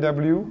the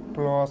AW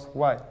plus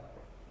Y.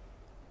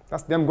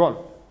 That's them gone.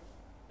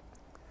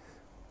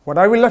 What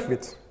are we left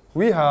with?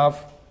 We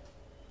have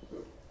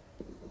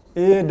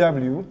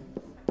AW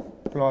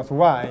plus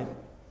Y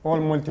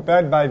all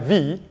multiplied by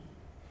V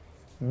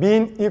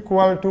being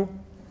equal to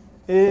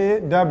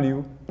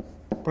AW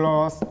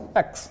plus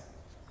X.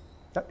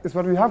 That is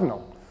what we have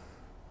now.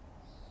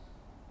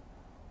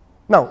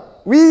 Now,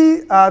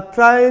 we are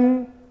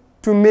trying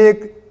to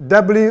make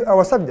W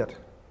our subject,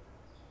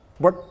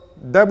 but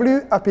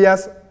W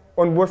appears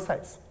on both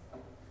sides.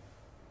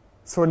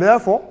 So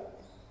therefore,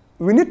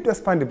 we need to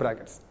expand the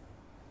brackets.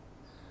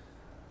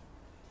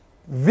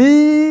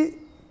 V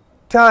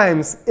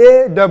times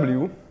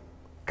AW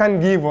can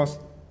give us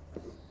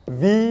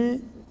VAW.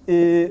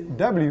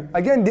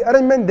 Again, the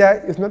arrangement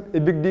there is not a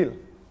big deal.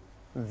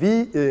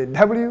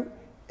 VAW,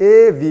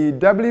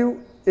 AVW,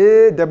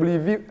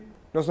 AWV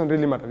doesn't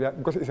really matter, yeah,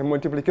 because it's a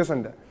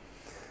multiplication there.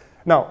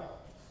 Now,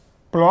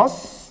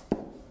 plus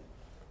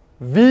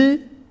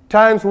V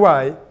times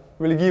Y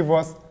will give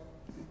us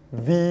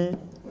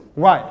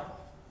VY.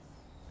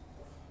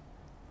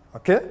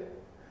 Okay?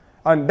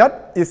 And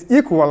that is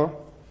equal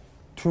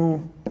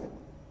to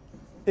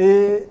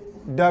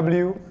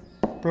AW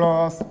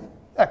plus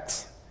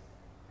X.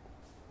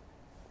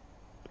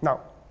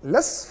 Now,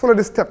 let's follow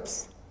the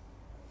steps.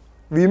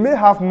 We may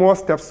have more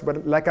steps,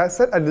 but like I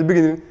said at the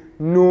beginning,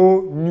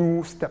 no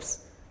new steps.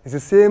 It's the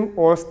same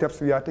old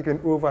steps we are taking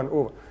over and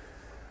over.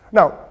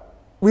 Now,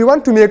 we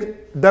want to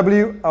make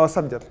W our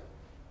subject.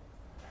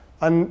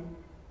 And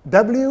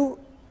W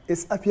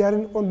is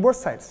appearing on both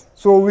sides.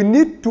 So we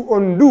need to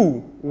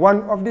undo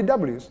one of the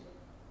W's.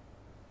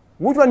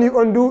 Which one you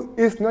undo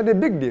is not a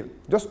big deal.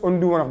 Just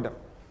undo one of them.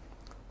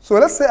 So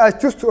let's say I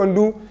choose to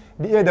undo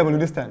the AW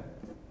this time.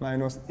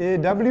 Minus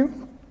AW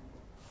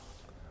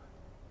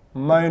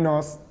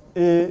minus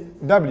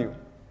AW.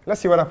 Let's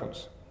see what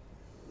happens.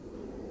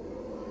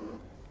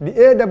 The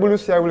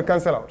AWs here will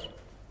cancel out.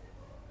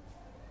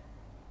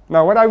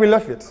 Now what are we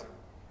left with?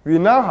 We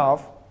now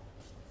have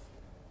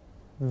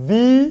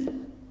VAW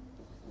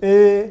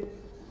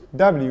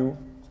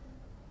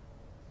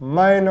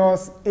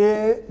minus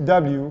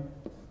AW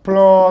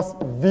plus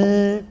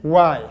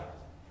VY.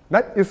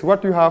 That is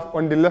what you have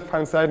on the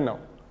left-hand side now.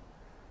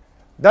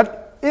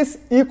 That is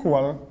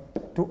equal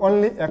to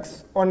only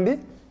X on the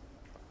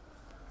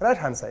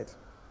right-hand side.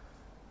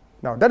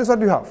 Now, that is what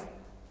you have.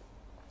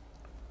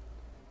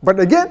 But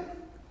again,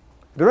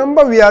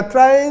 remember we are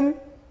trying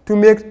to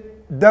make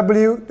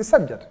W the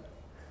subject.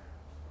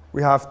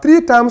 We have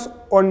three terms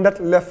on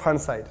that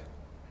left-hand side.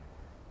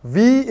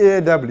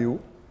 VAW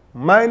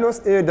minus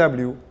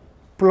AW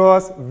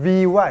plus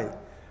VY.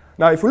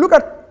 Now, if you look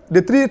at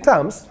the three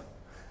terms,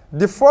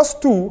 the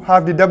first two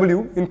have the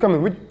W in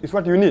common, which is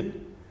what you need.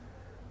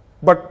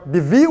 But the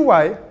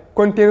VY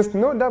contains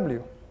no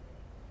W.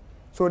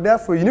 So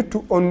therefore, you need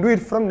to undo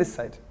it from this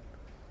side.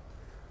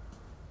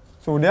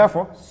 So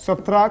therefore,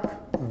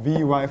 subtract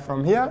VY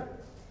from here.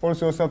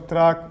 Also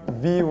subtract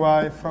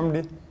VY from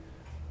the...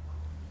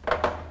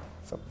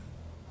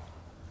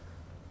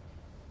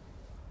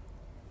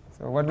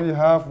 So what we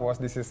have was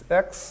this is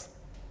X.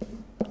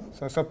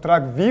 So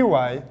subtract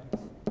VY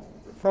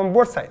from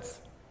both sides.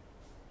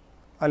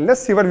 And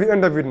let's see what we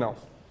end up with now.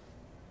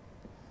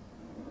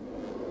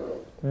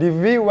 The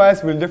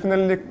VYs will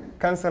definitely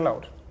cancel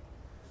out.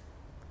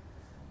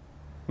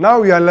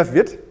 Now we are left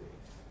with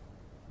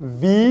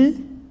VAW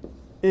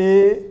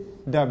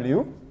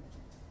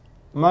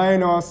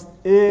minus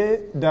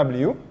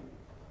AW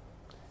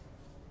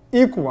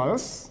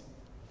equals,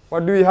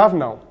 what do we have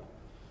now?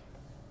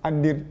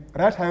 At the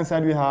right-hand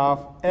side, we have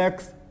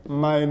x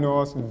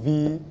minus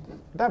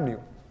vw.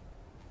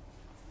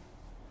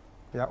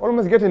 We are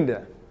almost getting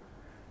there.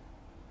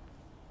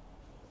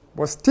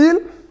 But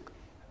still,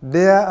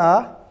 there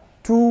are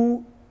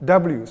two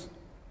w's.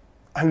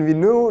 And we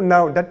know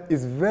now that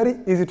is very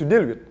easy to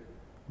deal with.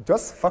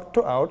 Just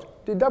factor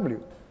out the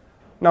w.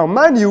 Now,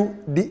 mind you,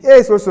 the a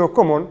is also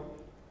common,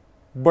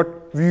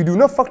 but we do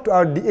not factor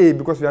out the a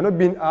because we are not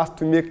being asked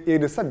to make a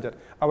the subject.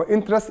 Our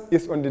interest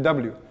is on the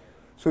w.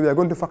 So we are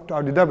going to factor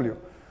out the w.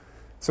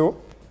 So,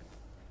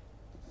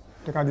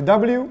 take out the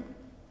w,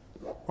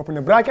 open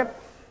the bracket.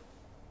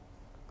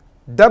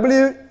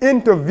 W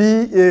into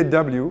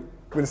VAW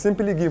will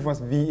simply give us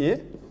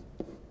VA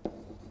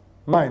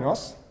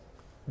minus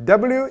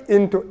W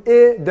into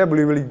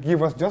AW will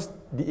give us just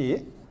the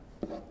A,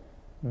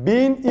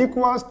 being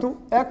equals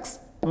to X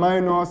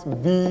minus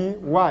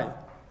VY.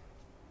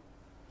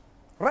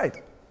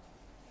 Right.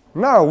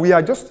 Now we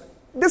are just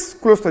this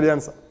close to the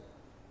answer.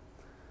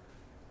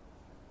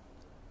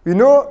 We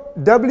know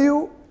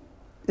W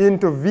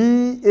into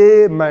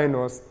VA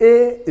minus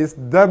A is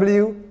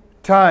W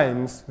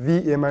times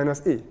VA minus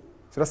A.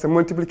 So that's a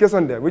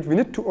multiplication there, which we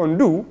need to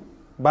undo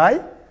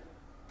by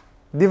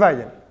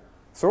dividing.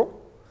 So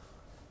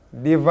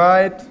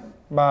divide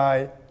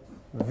by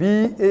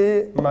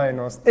VA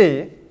minus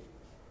A.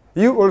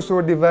 You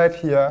also divide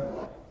here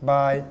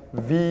by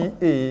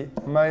VA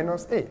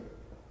minus A.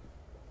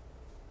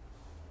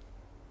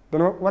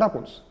 Then what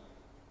happens?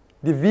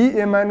 The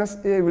VA minus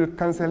A will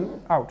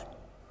cancel out.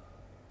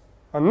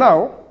 And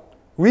now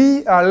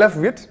we are left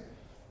with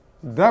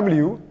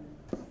W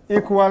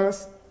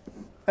equals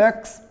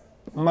X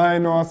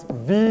minus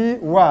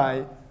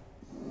Vy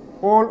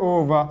all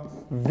over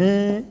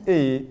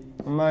VA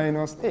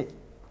minus A.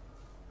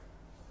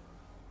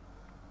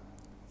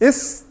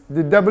 Is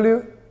the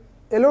W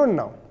alone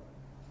now?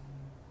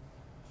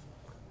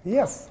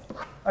 Yes,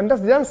 and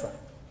that's the answer.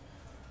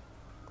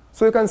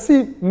 So you can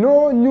see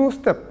no new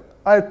step.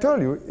 I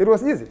told you it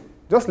was easy,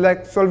 just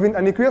like solving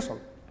an equation.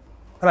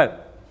 Right,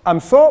 I'm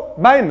so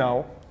by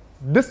now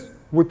this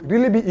would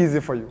really be easy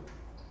for you.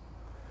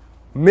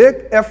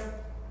 Make F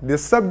the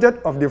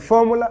subject of the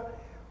formula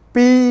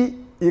P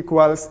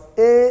equals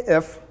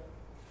AF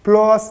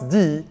plus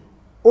G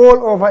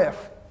all over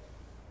F.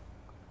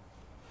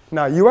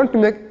 Now you want to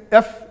make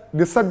F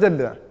the subject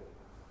there.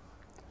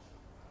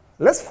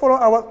 Let's follow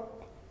our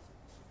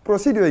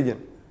procedure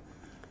again.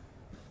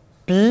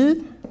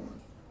 P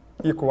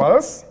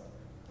equals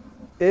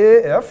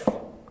AF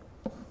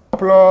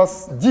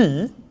plus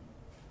G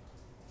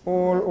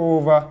all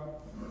over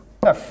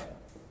F.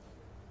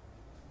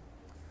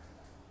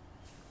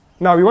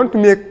 Now we want to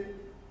make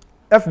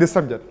F the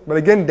subject, but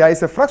again there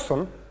is a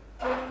fraction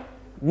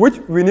which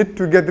we need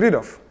to get rid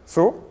of.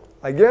 So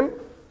again,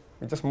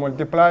 we just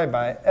multiply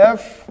by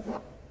F.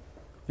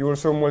 You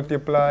also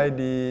multiply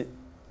the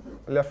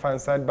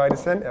left-hand side by the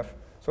same F,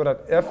 so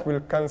that F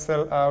will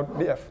cancel out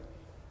the F.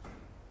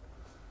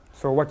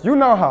 So what you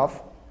now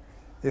have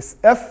is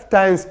F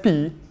times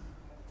P,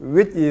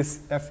 which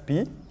is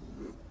FP,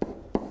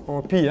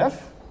 or PF,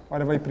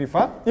 whatever you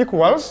prefer,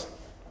 equals,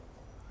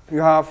 you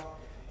have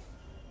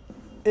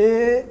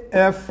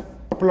AF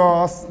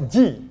plus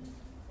G.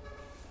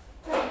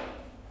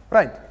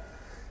 Right.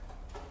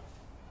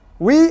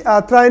 We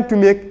are trying to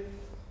make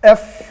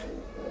F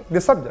the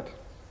subject.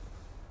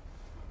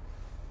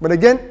 But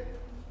again,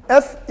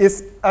 F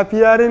is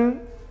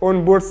appearing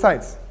on both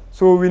sides.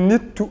 So we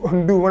need to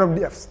undo one of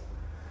the F's,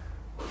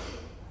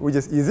 which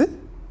is easy.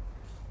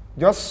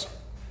 Just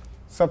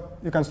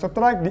you can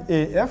subtract the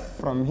AF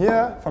from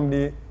here, from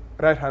the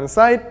right-hand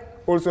side.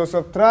 Also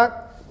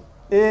subtract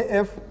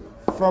AF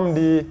from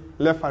the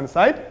left-hand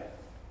side.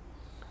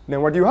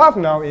 Then what you have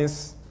now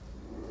is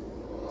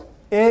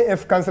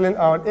AF canceling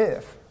out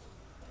AF.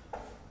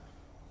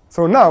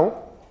 So now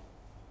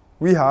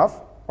we have,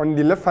 on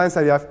the left-hand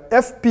side, we have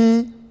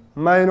FP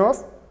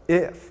minus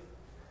AF.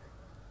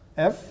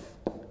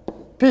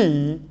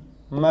 FP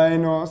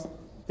minus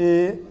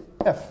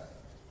AF.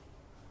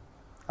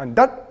 And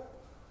that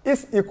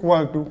is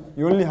equal to,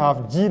 you only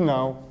have G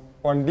now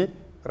on the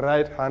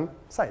right-hand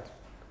side.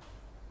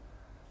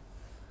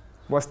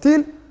 But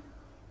still,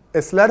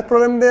 a slight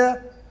problem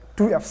there,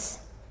 two F's.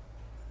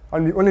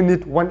 And we only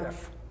need one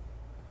F.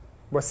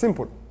 But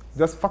simple,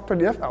 just factor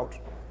the F out.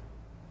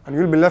 And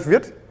you'll be left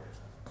with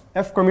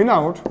F coming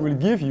out will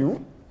give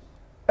you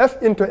F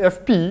into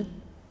FP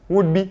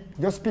would be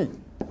just P,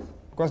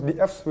 because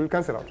the F's will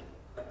cancel out.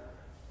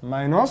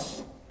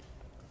 Minus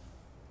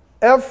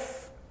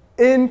F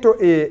into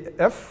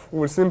AF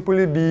will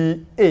simply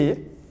be A,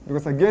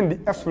 because again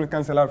the F's will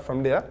cancel out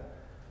from there,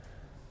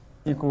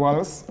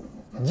 equals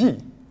G.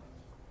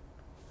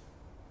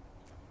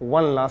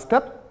 One last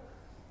step.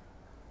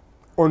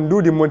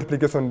 Undo the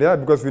multiplication there,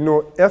 because we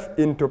know F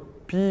into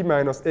P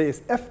minus A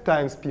is F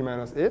times P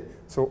minus A.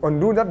 So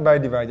undo that by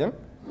division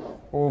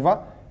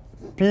over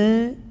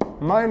P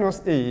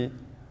minus A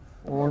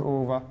all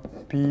over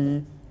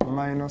P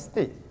minus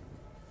A.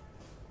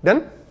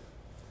 Then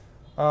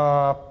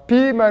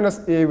P minus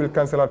A will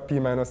cancel out P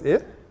minus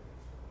A.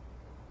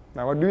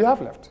 Now what do we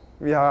have left?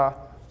 We have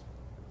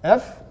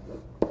F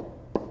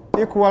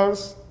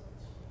equals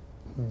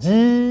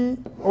G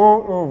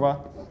all over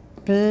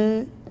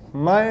P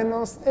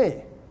minus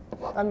A.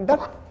 And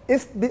that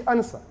is the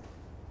answer.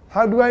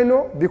 How do I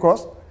know?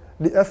 Because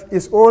the F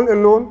is all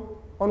alone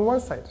on one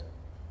side.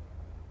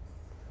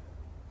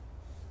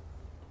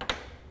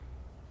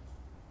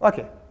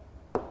 Okay.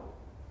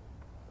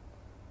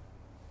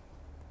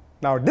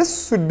 Now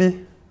this should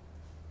be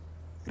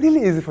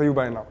really easy for you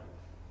by now.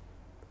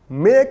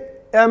 Make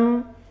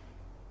M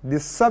the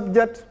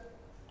subject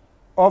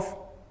of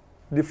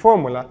the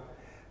formula.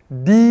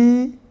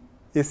 D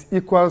is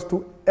equals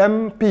to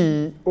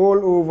MP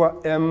all over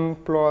M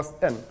plus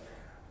N.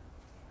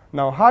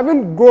 Now,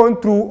 having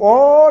gone through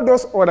all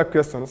those other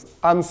questions,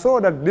 I'm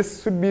sure that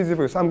this should be easy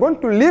for you. So I'm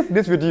going to leave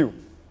this with you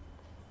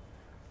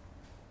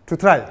to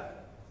try.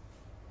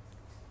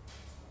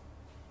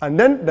 And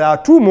then there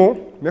are two more.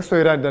 Make sure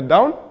you write that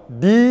down.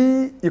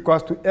 D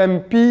equals to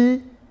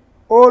MP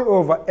all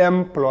over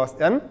M plus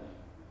N.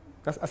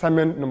 That's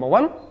assignment number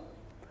 1.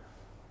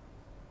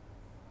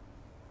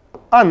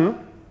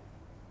 And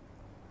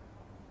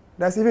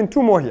there's even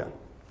two more here.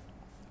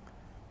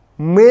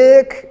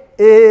 Make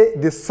A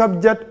the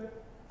subject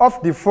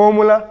of the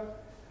formula.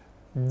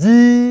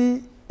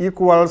 G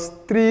equals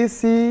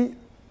 3C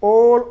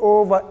all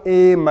over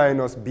A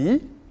minus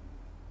B.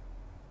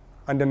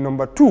 And then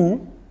number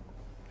 2,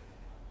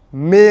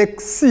 make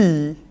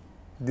C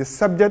the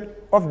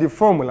subject of the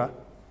formula.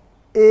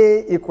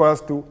 A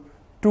equals to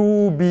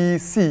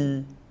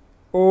 2BC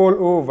all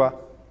over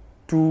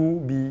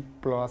 2B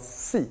plus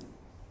C.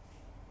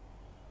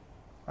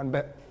 And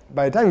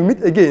by the time we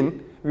meet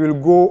again, we will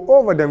go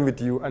over them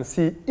with you and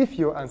see if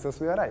your answers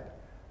were right.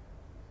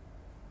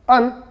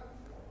 And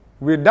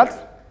with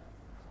that,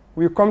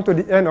 we come to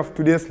the end of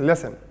today's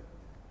lesson.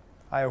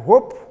 I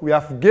hope we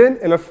have gained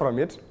a lot from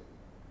it.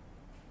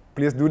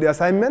 Please do the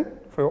assignment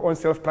for your own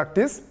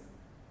self-practice.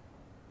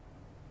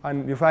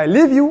 And before I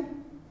leave you,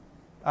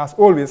 as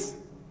always,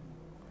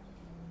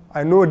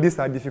 I know these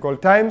are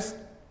difficult times,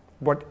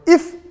 but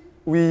if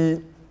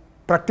we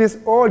practice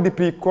all the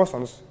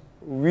precautions,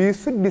 we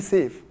should be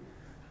safe.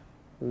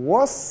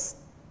 Wash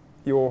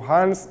your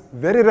hands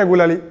very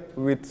regularly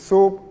with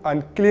soap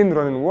and clean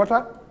running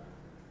water.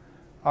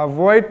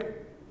 Avoid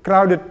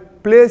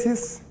crowded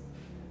places.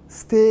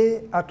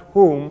 Stay at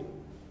home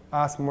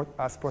as much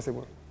as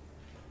possible.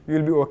 You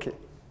will be okay.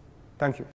 Thank you.